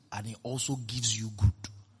you, and he also gives you good.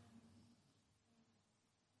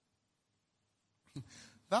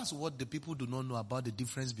 That's what the people do not know about the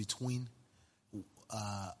difference between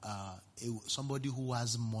somebody who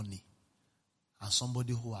has money and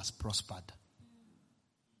somebody who has prospered.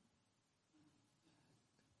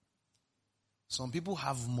 Some people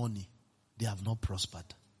have money, they have not prospered.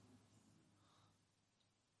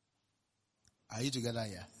 Are you together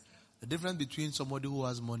here? The difference between somebody who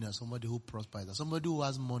has money and somebody who prospers. Somebody who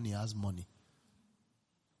has money has money.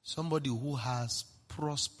 Somebody who has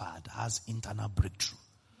prospered has internal breakthrough.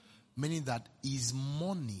 Meaning that his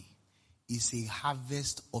money is a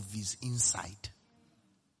harvest of his inside.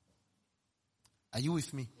 Are you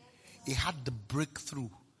with me? He had the breakthrough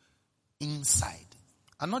inside.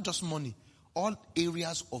 And not just money. All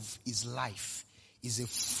areas of his life is a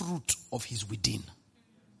fruit of his within.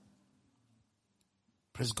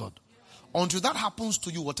 Praise God. Until that happens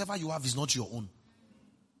to you, whatever you have is not your own.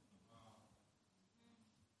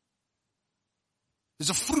 It's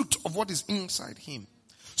a fruit of what is inside him.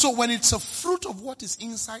 So when it's a fruit of what is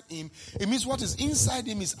inside him, it means what is inside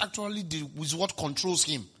him is actually is what controls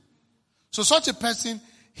him. So such a person,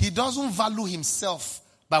 he doesn't value himself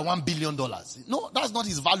by $1 billion. No, that's not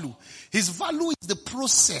his value. His value is the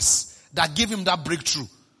process that gave him that breakthrough.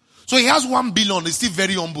 So he has 1 billion, he's still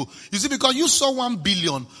very humble. You see, because you saw 1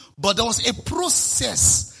 billion, but there was a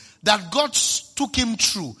process that God took him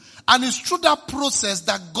through. And it's through that process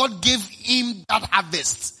that God gave him that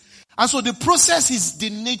harvest. And so the process is the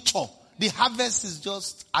nature. The harvest is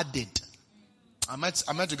just added. Am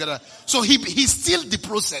I together? So he's still the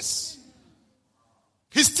process.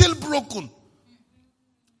 He's still broken.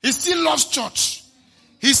 He still loves church.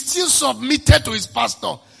 He's still submitted to his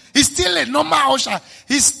pastor. He's still a normal usher.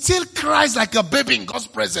 He still cries like a baby in God's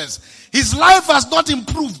presence. His life has not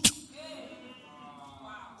improved.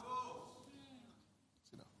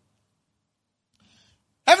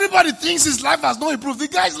 Everybody thinks his life has not improved. The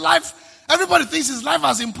guy's life, everybody thinks his life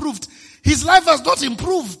has improved. His life has not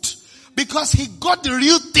improved because he got the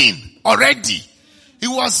real thing already. It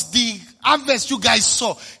was the harvest you guys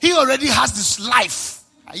saw. He already has this life.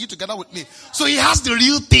 Are you together with me? So he has the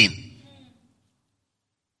real thing.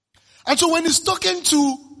 And so when he's talking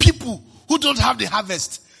to people who don't have the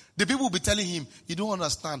harvest, the people will be telling him, you don't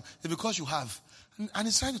understand. It's because you have. And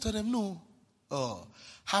he's trying to tell them, no.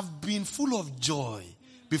 Have been full of joy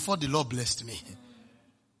before the Lord blessed me.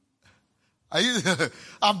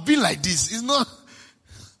 I've been like this. It's not.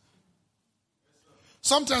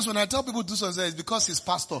 Sometimes when I tell people to do something, it's because he's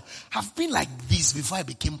pastor. I've been like this before I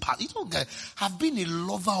became pastor. You know, guys, I've been a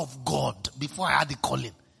lover of God before I had the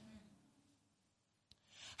calling.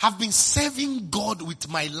 Have been serving God with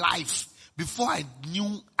my life before I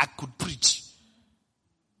knew I could preach.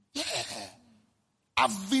 Yeah.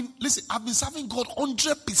 I've been serving God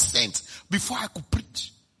 100% before I could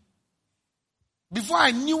preach. Before I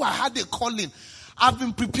knew I had a calling. I've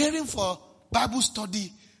been preparing for Bible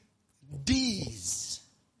study days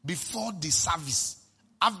before the service.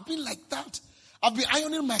 I've been like that. I've been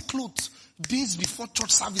ironing my clothes days before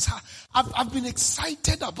church service. I've been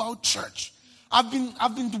excited about church. I've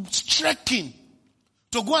been trekking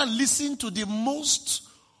to go and listen to the most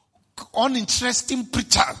uninteresting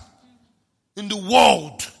preacher in the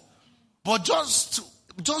world. But just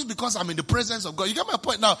because I'm in the presence of God. You get my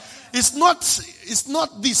point now? It's not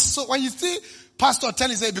this. So when you see Pastor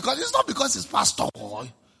telling say, because it's not because it's pastor.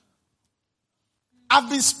 I've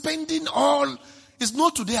been spending all. It's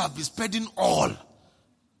not today I've been spending all.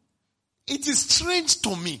 It is strange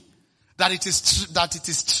to me that it is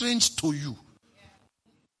strange to you.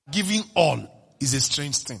 Giving all is a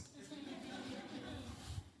strange thing.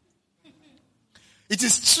 It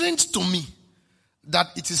is strange to me that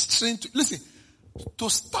it is strange. Listen, to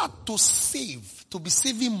start to save, to be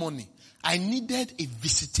saving money, I needed a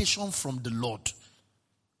visitation from the Lord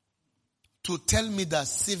to tell me that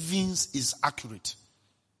savings is accurate.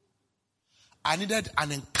 I needed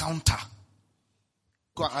an encounter.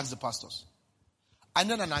 Go and ask the pastors. I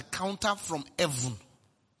needed an encounter from heaven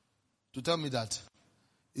to tell me that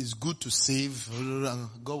it's good to save.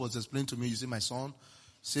 God was explaining to me, you see, my son,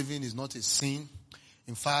 saving is not a sin.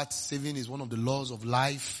 In fact, saving is one of the laws of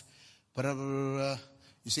life. You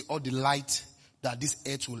see, all the light that this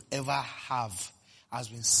earth will ever have has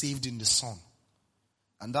been saved in the sun.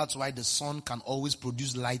 And that's why the sun can always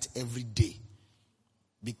produce light every day.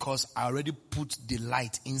 Because I already put the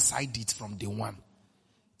light inside it from day one.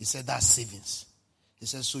 He said that's savings. He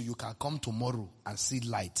said, so you can come tomorrow and see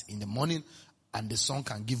light in the morning and the sun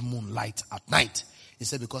can give moon light at night. He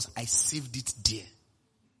said, because I saved it there.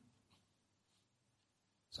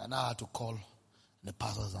 So I now had to call the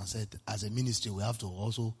pastors and said, as a ministry, we have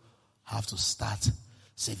to start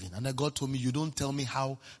saving. And then God told me, you don't tell me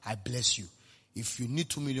how I bless you. If you need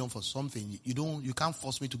 2 million for something, you can't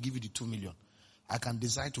force me to give you the 2 million. I can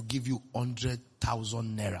decide to give you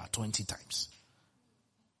 100,000 naira 20 times.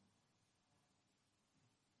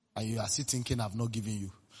 And you are still thinking I've not given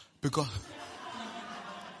you. Because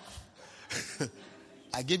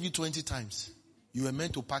I gave you 20 times. You were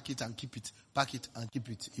meant to pack it and keep it. Pack it and keep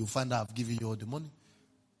it. You find out I've given you all the money.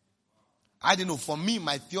 I don't know. For me,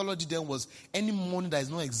 my theology then was any money that is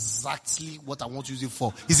not exactly what I want to use it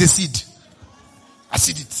for is a seed. I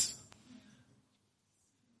seed it.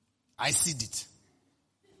 I seed it.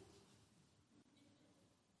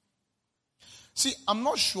 See, I'm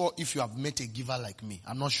not sure if you have met a giver like me.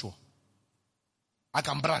 I'm not sure. I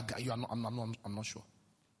can brag. I'm not sure.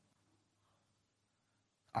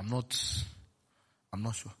 I'm not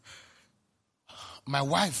sure. My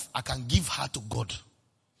wife, I can give her to God.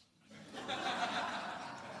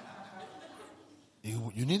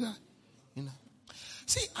 You need that? You know?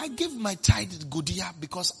 See, I gave my child Godia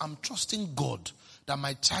because I'm trusting God that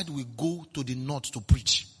my child will go to the north to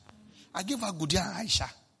preach. I gave her Godia and Aisha.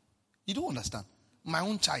 You don't understand. My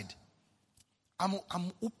own child. I'm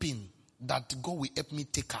hoping that God will help me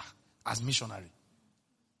take her as missionary.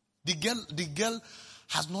 The girl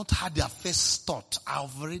has not had their first thought.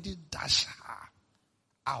 I've already dashed her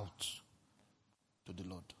out to the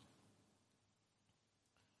Lord.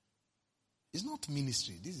 It's not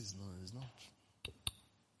ministry. It's not.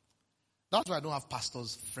 That's why I don't have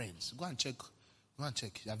pastors' friends. Go and check.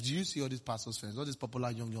 Do you see all these pastors' friends? All these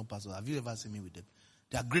popular young pastors. Have you ever seen me with them?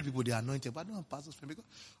 They are great people. They are anointed. But I don't have pastors' friends because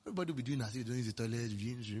everybody will be doing as if they don't use the toilet. I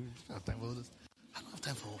don't have time for all this. I don't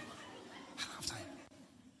have time.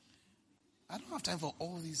 I don't have time for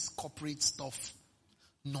all this corporate stuff.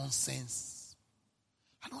 Nonsense.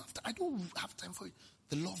 I don't have time for it.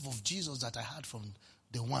 The love of Jesus that I had from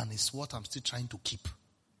the one is what I'm still trying to keep.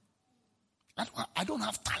 I don't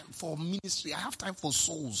have time for ministry. I have time for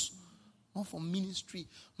souls. Not for ministry.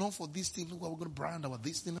 Not for this thing. Look, we're going to brand about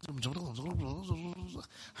this thing. I don't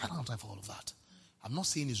have time for all of that. I'm not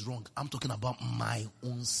saying it's wrong. I'm talking about my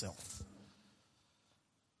own self.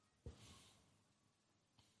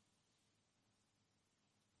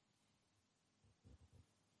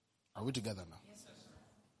 Are we together now? Yes, sir.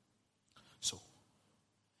 So,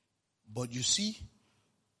 but you see,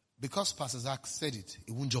 because Pastor Zach said it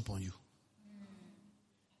won't jump on you.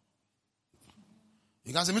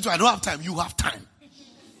 You can say, me too, I don't have time. You have time.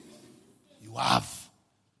 You have.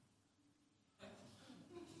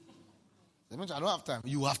 I don't have time.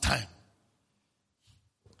 You have time.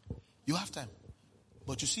 You have time.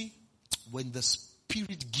 But you see, when the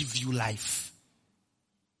Spirit gives you life,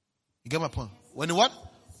 you get my point? When it what?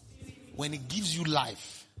 When it gives you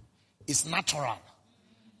life, it's natural.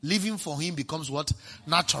 Living for Him becomes what?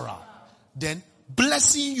 Natural. Then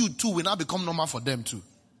blessing you too will now become normal for them too.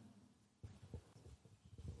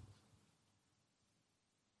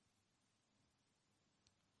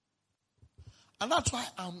 And that's why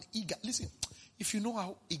I'm eager. Listen, if you know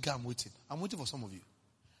how eager I'm waiting for some of you.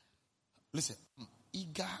 Listen, I'm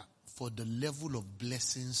eager for the level of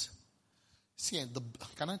blessings. See,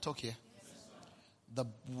 can I talk here? The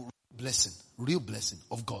blessing, real blessing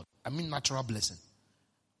of God. I mean natural blessing.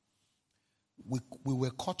 We were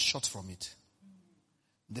cut short from it.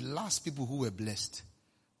 The last people who were blessed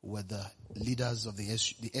were the leaders of the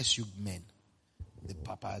SU men, the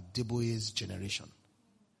Papa Deboye's generation.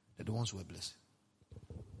 They're the ones who were blessed.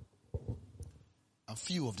 A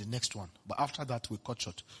few of the next one. But after that, we cut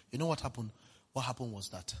short. You know what happened? What happened was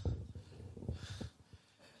that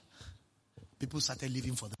people started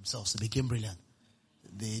living for themselves. They became brilliant.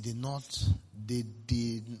 They did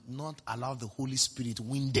not allow the Holy Spirit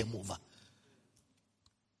win them over.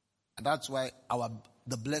 And that's why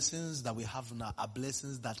the blessings that we have now are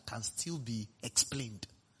blessings that can still be explained.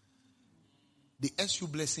 The SU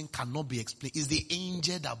blessing cannot be explained. It's the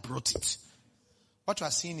angel that brought it. What you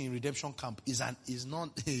are seeing in redemption camp is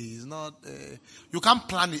not. You can't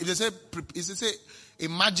plan it. If they say,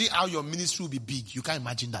 imagine how your ministry will be big, you can't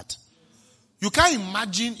imagine that. You can't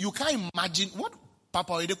imagine what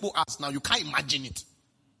Papa Oyedepo asked now. You can't imagine it.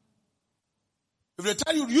 If they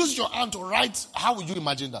tell you use your hand to write, how would you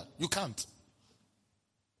imagine that? You can't.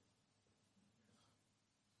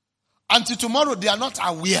 Until tomorrow, they are not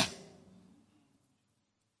aware.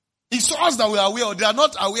 It's us that we are aware, or they are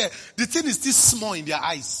not aware. The thing is still small in their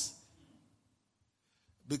eyes.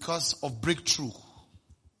 Because of breakthrough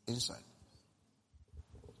inside.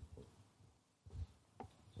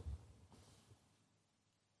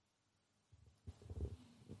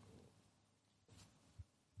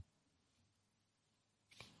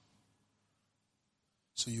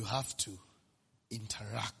 So you have to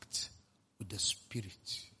interact with the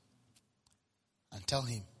Spirit and tell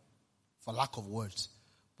him, for lack of words,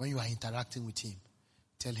 when you are interacting with him,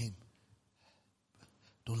 tell him,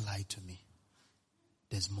 don't lie to me.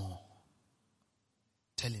 There's more.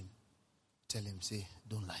 Tell him, say,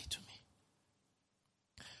 don't lie to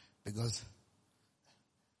me. Because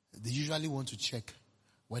they usually want to check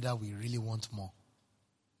whether we really want more.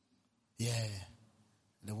 Yeah.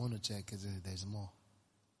 They want to check, there's more.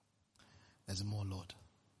 There's more, Lord.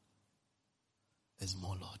 There's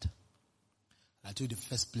more, Lord. And I told you the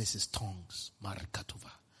first place is tongues. Marikatova.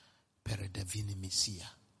 Peredevini Messiah.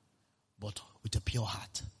 But with a pure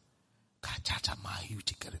heart.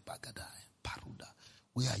 Paruda.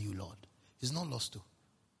 Where are you, Lord? He's not lost too.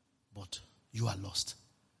 But you are lost.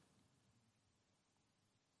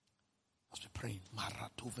 Must be praying.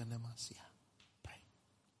 Pray.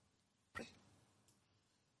 Pray.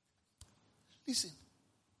 Listen.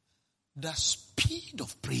 The speed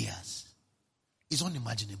of prayers is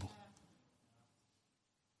unimaginable.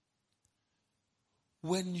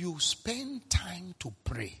 When you spend time to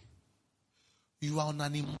pray, you are on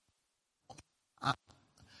an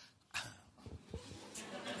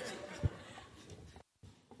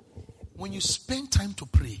when you spend time to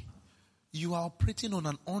pray, you are operating on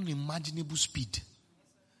an unimaginable speed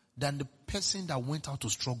than the person that went out to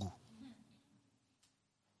struggle.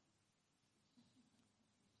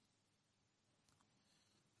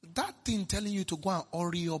 That thing telling you to go and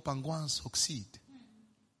hurry up and go and succeed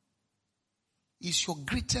is your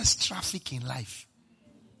greatest traffic in life.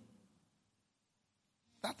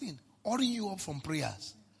 That thing, hurrying you up from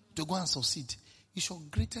prayers to go and succeed is your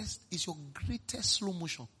greatest slow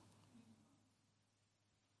motion.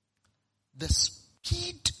 The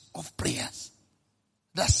speed of prayers,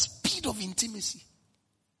 the speed of intimacy.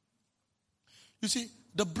 You see,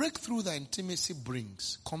 the breakthrough that intimacy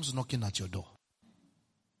brings comes knocking at your door.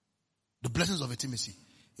 The blessings of intimacy,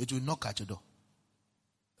 it will knock at your door.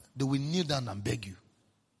 They will kneel down and beg you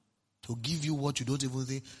to give you what you don't even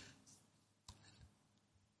think.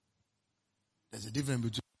 There's a difference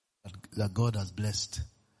between that God has blessed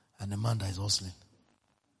and the man that is hustling.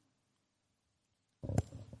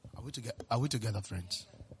 Are we together, friends?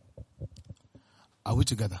 Are we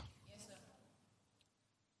together? Yes, sir.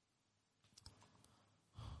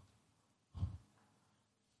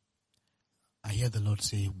 I hear the Lord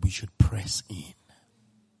say we should press in.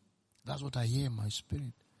 That's what I hear in my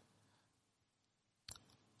spirit.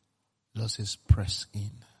 The Lord says press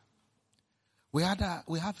in. We have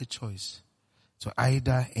a choice to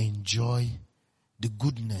either enjoy the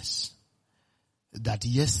goodness that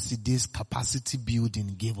yesterday's capacity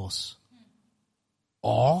building gave us,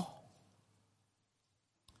 or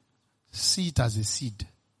see it as a seed.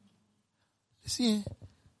 You see,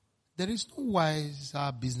 there is no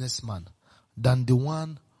wiser businessman than the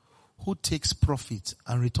one who takes profit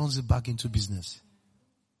and returns it back into business.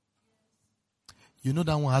 You know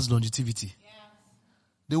that one has longevity.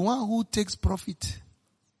 The one who takes profit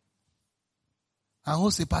and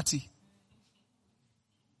hosts a party.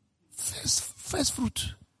 First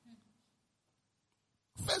fruit.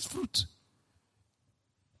 First fruit.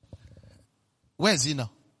 Where is he now?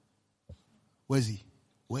 Where is he?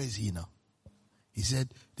 Where is he now? He said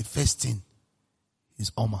the first thing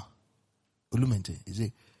is Oma. Ulumente. He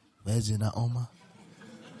said, where is he now, Oma?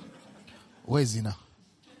 Where is he now?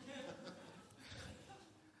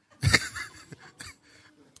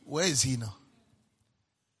 Where is he now?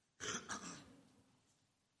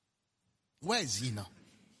 Where is he now?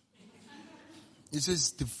 He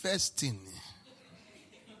says the first thing.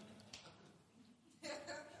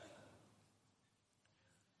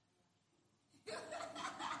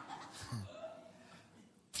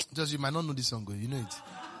 Just you might not know this song, you know it.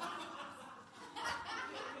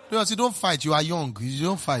 Because you don't fight, you are young. You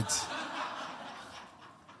don't fight.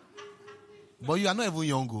 But you are not even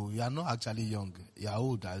young. You are not actually young. You are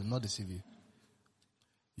old. I will not deceive you.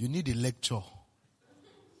 You need a lecture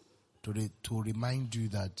to remind you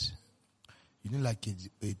that you need like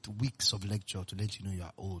 8 weeks of lecture to let you know you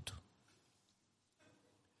are old.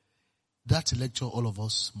 That's a lecture all of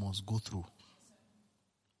us must go through.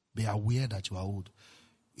 Be aware that you are old.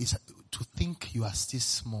 To think you are still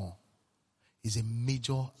small is a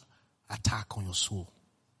major attack on your soul.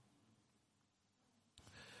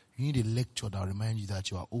 You need a lecture that reminds you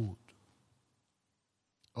that you are old.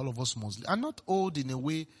 All of us must. And not old in a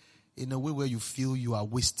way where you feel you are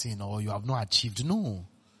wasting or you have not achieved. No.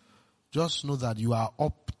 Just know that you are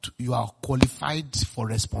you are qualified for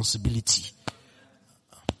responsibility.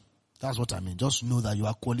 That's what I mean. Just know that you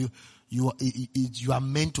are you are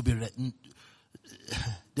meant to be.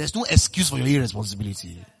 There's no excuse for your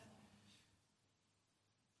irresponsibility.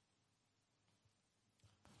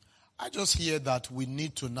 I just hear that we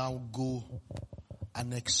need to now go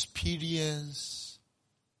and experience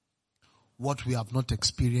what we have not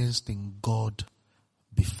experienced in God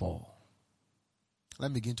before. Let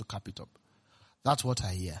me begin to cap it up. That's what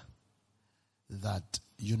I hear. That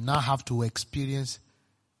you now have to experience,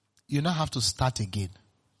 you now have to start again.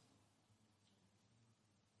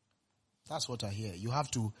 That's what I hear. You have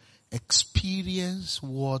to experience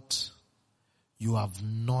what you have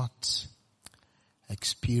not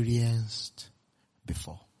experienced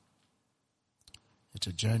before. It's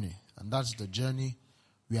a journey. And that's the journey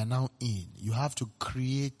we are now in. You have to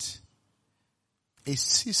create a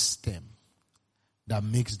system that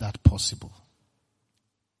makes that possible.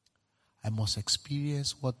 I must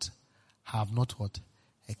experience what I have not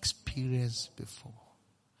experienced before.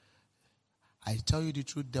 I tell you the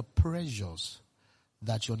truth, the pressures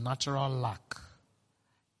that your natural lack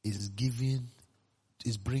is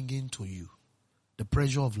bringing to you, the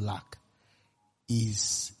pressure of lack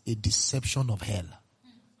is a deception of hell.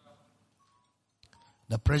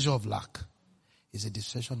 The pressure of lack is a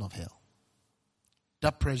deception of hell.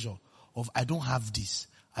 That pressure of I don't have this,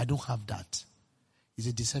 I don't have that is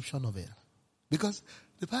a deception of hell. Because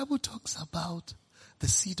the Bible talks about the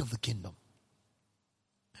seed of the kingdom.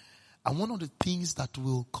 And one of the things that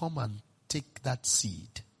will come and take that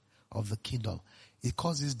seed of the kingdom, it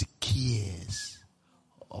causes the cares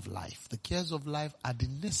of life. The cares of life are the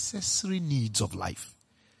necessary needs of life.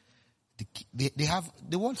 They have,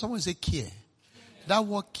 they want someone to say care. That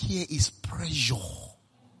word care is pressure.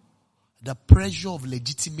 The pressure of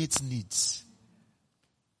legitimate needs.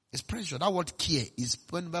 It's pressure. That word care is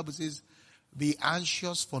when the Bible says, be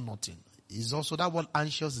anxious for nothing. Is also that word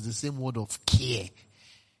anxious is the same word of care.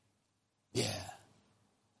 Yeah.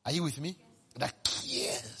 Are you with me? That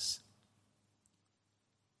cares.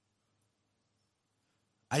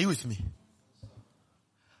 Are you with me?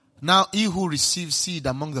 Now, he who receives seed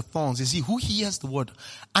among the thorns is he who hears the word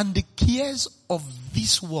and the cares of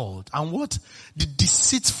this world and what? The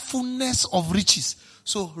deceitfulness of riches.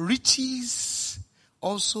 So riches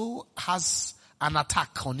also has an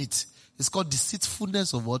attack on it. It's called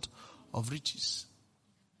deceitfulness of what? Of riches.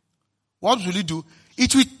 What will it do?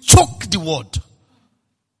 It will choke the word.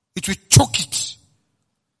 It will choke it.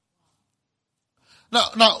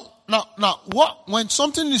 Now, what, when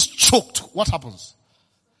something is choked, what happens?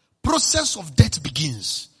 Process of death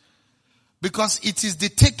begins. Because it is the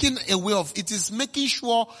taking away of, it is making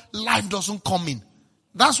sure life doesn't come in.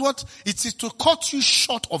 That's what, it is to cut you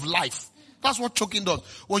short of life. That's what choking does.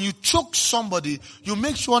 When you choke somebody, you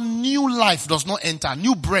make sure new life does not enter,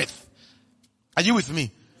 new breath. Are you with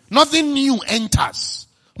me? Nothing new enters.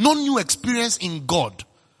 No new experience in God.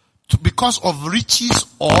 Because of riches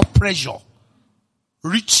or pressure.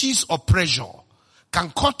 Riches or pressure can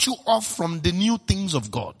cut you off from the new things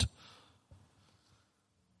of God.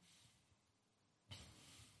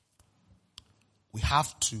 We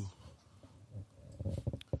have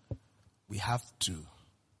to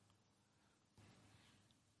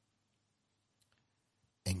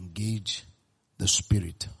engage the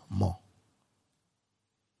Spirit more.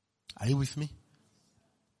 Are you with me?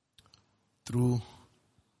 Through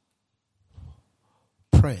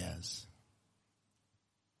prayers,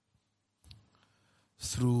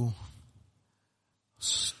 through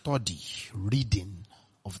study, reading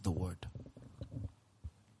of the word.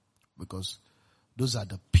 Because those are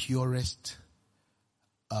the purest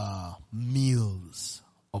meals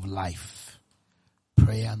of life.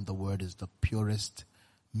 Prayer and the word is the purest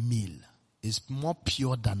meal. It's more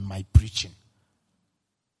pure than my preaching.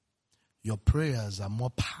 Your prayers are more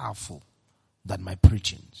powerful than my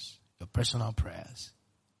preachings. Your personal prayers.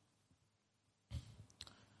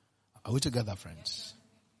 Are we together, friends?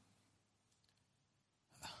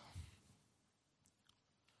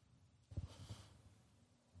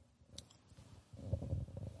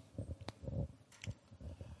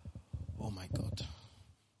 Oh my God.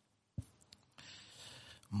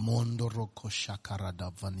 Mondo roko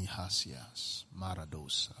shakarada vanihasias.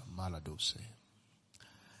 Maradose.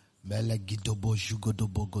 Mele gidobo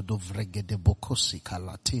jugodobo godovregede bokosi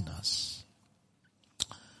kalatinas.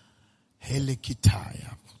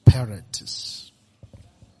 Helikitaya. Peritis.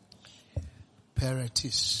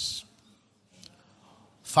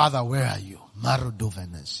 Father, where are you?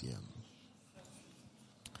 Marodovenesia.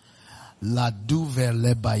 La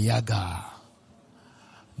duvele bayaga.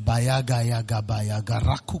 Bayaga yaga bayaga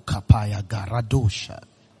rakuka payaga radosha.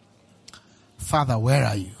 Father, where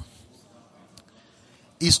are you?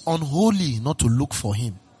 It's unholy not to look for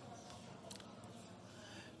him.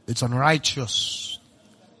 It's unrighteous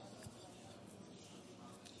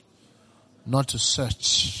not to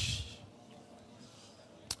search.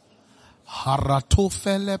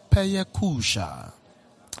 Haratofele peyekusha.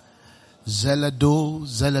 Zeladina.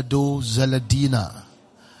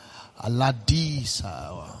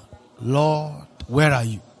 Aladisa. Lord, where are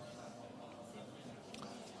you?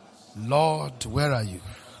 Lord, where are you?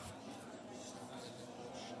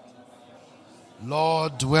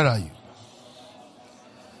 Lord, where are you?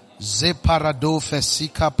 Zeparado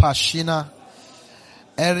fesika pashina.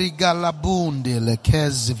 Erigalabunde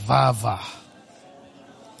lekez vava.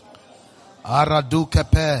 Aradu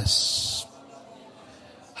kepes.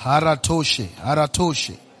 Haratoshe.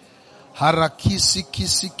 Harakisi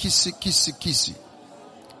kisi.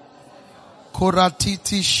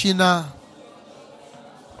 Koratiti shina.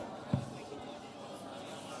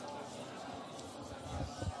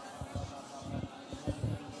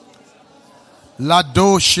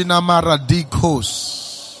 Lado shina maradikos.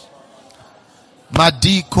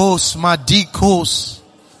 Madikos.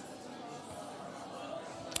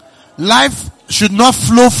 Life should not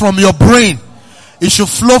flow from your brain. It should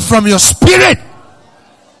flow from your spirit.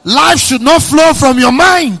 Life should not flow from your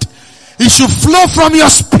mind. It should flow from your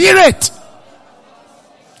spirit.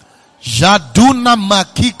 Jaduna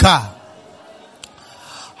makika.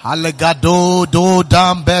 Halegado do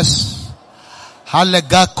dambes.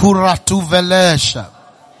 Halegakura tu velesha.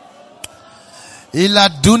 Ila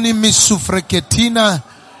duni misufreketina.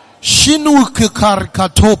 Shinu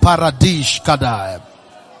kikarkato paradish kadai.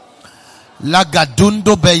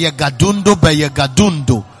 Lagadundo beyegadundo.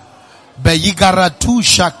 Beyigaratu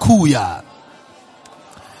shakuya.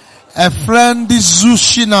 A friend is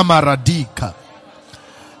Zushina Maradika.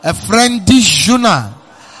 A friend is Juna.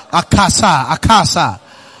 Akasa.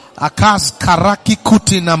 Akas karaki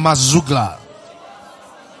kutina mazugla.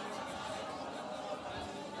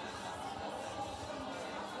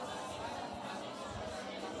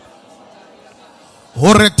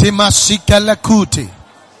 Horetima sikele kuti.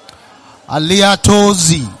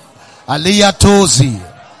 Aliatozi.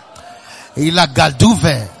 Ila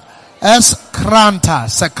gaduve.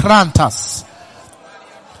 Secrantas.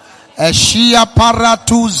 Eshia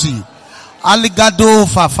paratuzi.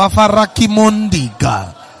 Aligadofa fafaraki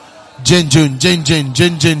mondiga. Jenjen.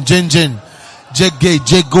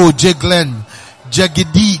 Jeglen.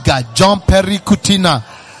 Jegidiga. John Perikutina.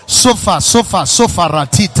 Sofa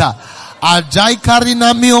ratita. Ajai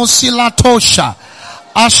karina miosilatosha.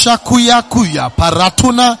 Ashakuya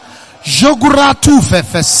paratuna. Joguratu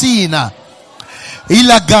fefesina.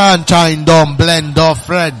 Ilaganta indom blendo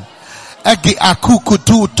friend. Egi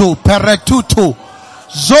akukututu peretutu.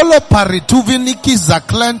 Zolo parituviniki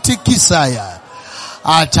zaklenti kisaya.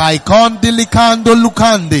 Ataikon dilikando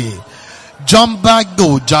lukande.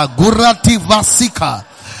 Jombago jagurati vasika.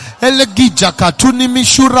 Elegija katuni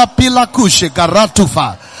mishura pila kushe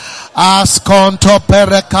karatufa. Askonto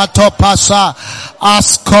perekato pasa.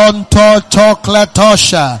 Askonto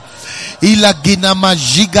chokletosha. Ilagina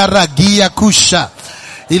majiga ragia kusha.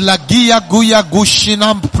 Ilagia guya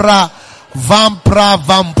gushinampra.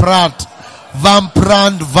 Vampranto.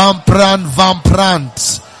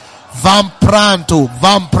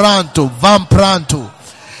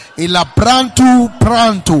 Ila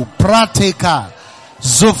pranto, pratica.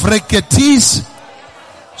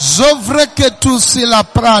 Zovreketus ila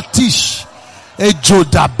pratish.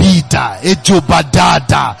 Ejodabida,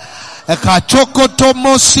 Ejobadada, Ekachokoto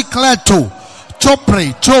Mosikleto, Chopra,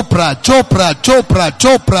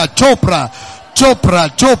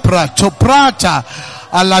 Choprata,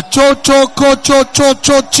 Ala Chocho, Kocho,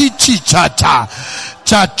 Chocho, Chichi, Chata,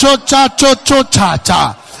 Chacho, Chacho,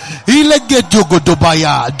 Chata, Ilege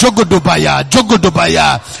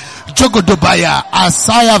Jogodobaya,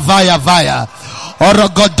 Asaya Vaya,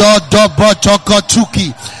 Orogodo, Dobo,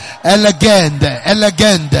 Chokochuki,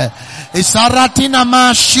 Elegende, Isaratina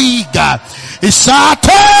Mashiga,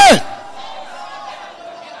 Isate!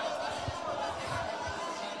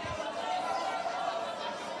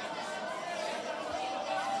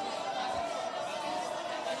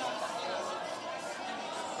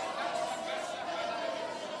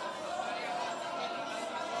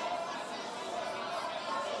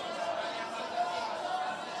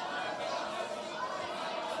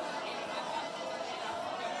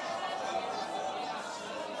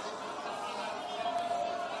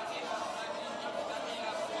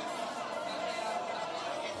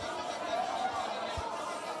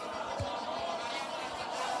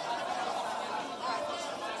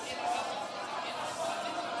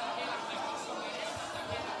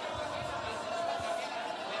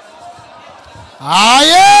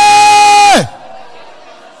 Aye!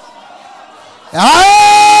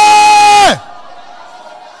 Aye!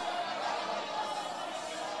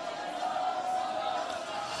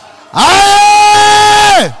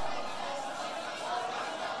 Aye!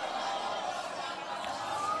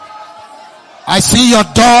 I see your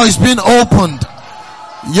door is being opened.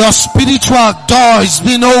 Your spiritual door is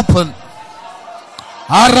being opened.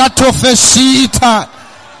 Aratofesita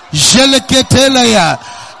jeleketeleya.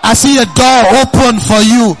 I see a door open for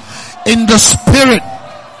you in the spirit.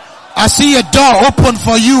 I see a door open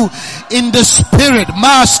for you in the spirit.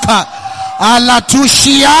 Master,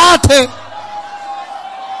 alatushiate.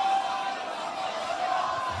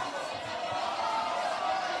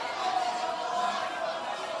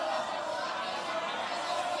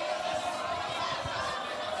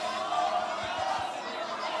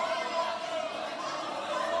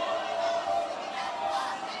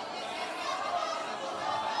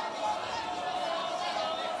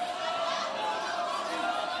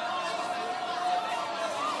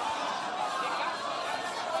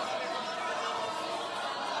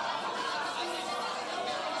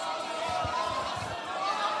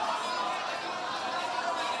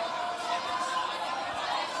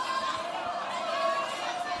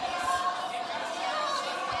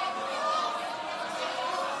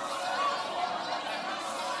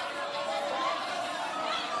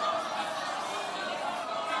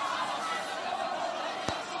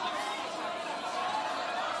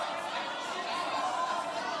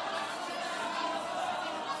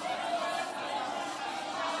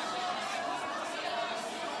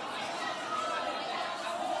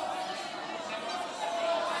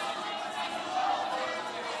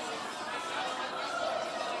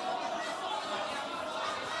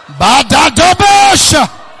 Badadobosha.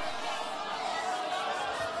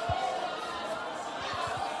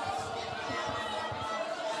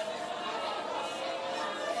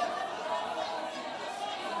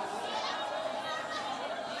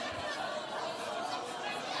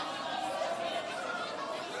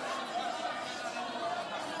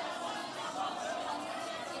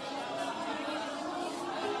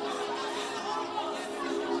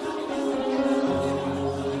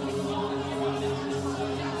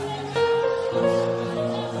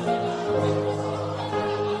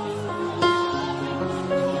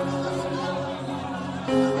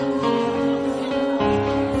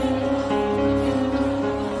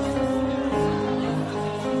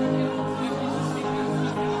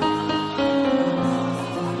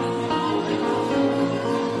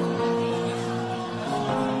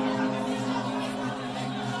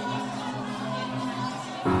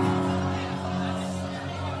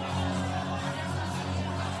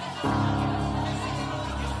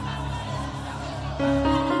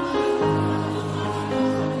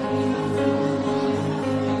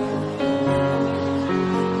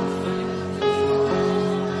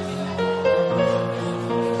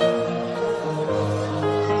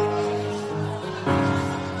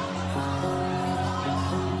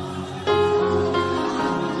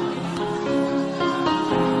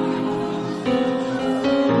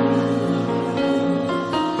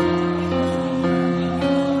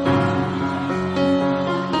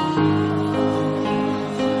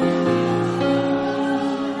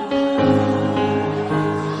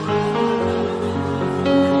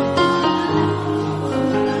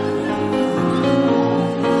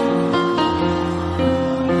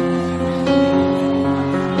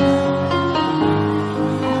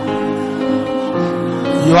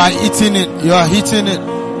 are hitting it. You are hitting it.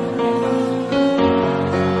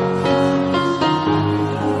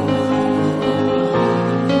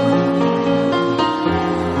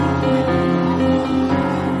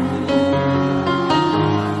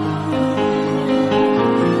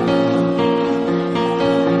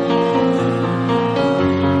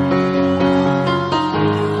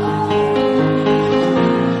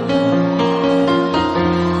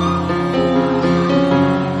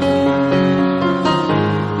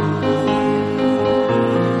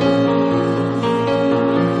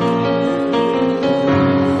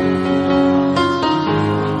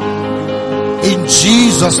 In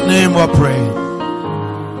Jesus' name we're praying.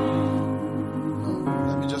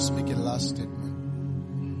 Let me just make a last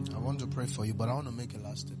statement. I want to pray for you, but I want to make a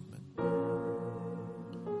last statement.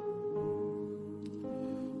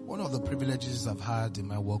 One of the privileges I've had in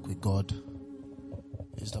my work with God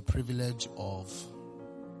is the privilege of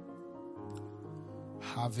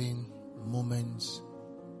having moments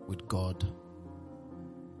with God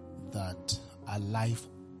that are life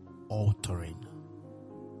altering.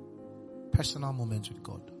 Personal moments with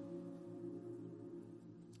God.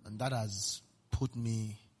 And that has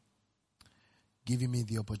given me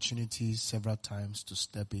the opportunity several times to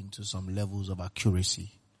step into some levels of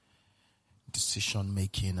accuracy, decision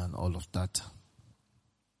making and all of that.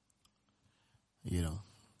 You know,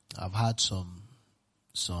 I've had some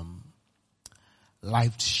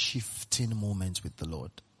life shifting moments with the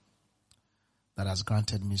Lord that has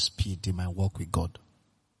granted me speed in my walk with God.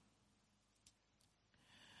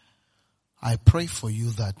 I pray for you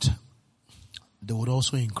that they would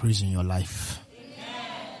also increase in your life. Amen.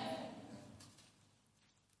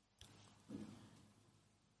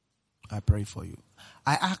 I pray for you.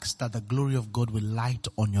 I ask that the glory of God will light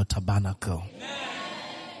on your tabernacle. Amen.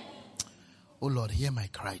 Oh Lord, hear my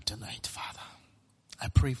cry tonight, Father. I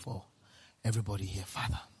pray for everybody here,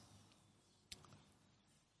 Father.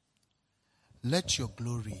 Let your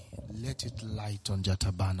glory, let it light on your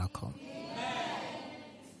tabernacle.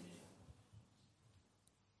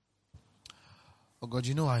 Oh God,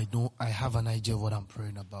 you know I have an idea of what I'm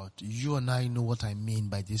praying about. You and I know what I mean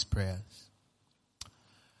by these prayers.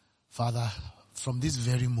 Father, from this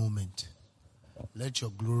very moment, let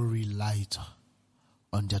your glory light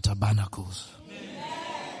on their tabernacles. Amen.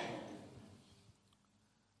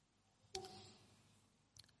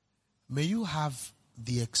 May you have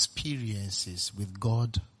the experiences with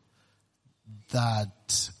God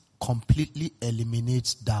that completely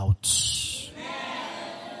eliminates doubts. Amen.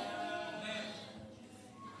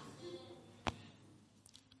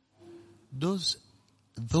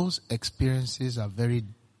 Those experiences are very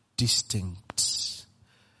distinct.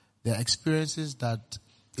 They are experiences that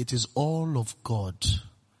it is all of God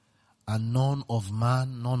and none of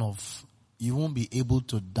man, you won't be able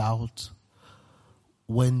to doubt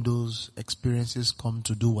when those experiences come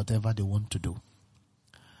to do whatever they want to do.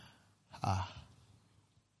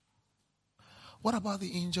 What about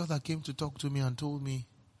the angel that came to talk to me and told me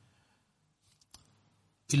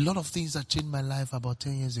a lot of things that changed my life about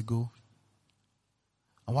 10 years ago?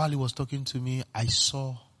 And while he was talking to me, I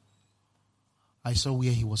saw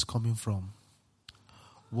where he was coming from.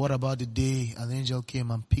 What about the day an angel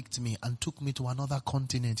came and picked me and took me to another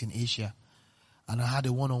continent in Asia? And I had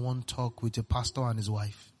a one-on-one talk with a pastor and his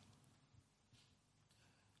wife.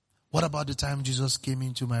 What about the time Jesus came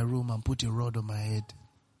into my room and put a rod on my head?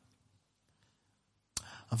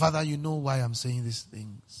 And Father, you know why I'm saying these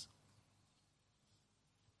things.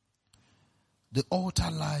 The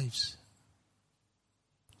altar lives.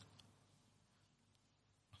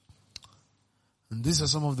 And these are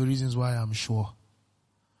some of the reasons why I'm sure.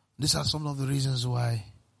 These are some of the reasons why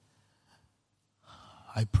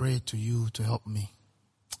I pray to you to help me.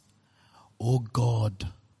 Oh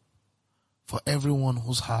God, for everyone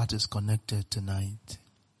whose heart is connected tonight.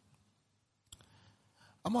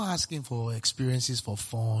 I'm not asking for experiences for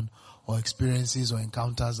fun or experiences or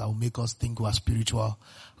encounters that will make us think we are spiritual.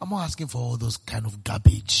 I'm not asking for all those kind of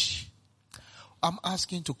garbage. I'm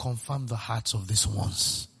asking to confirm the hearts of these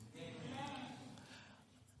ones.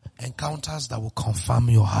 Encounters that will confirm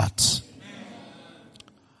your heart.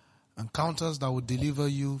 Encounters that will deliver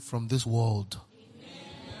you from this world.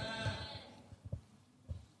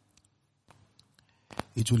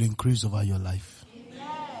 It will increase over your life.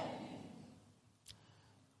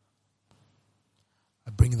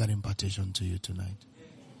 I bring that impartation to you tonight.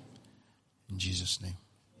 In Jesus' name.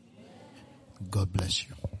 God bless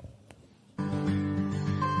you.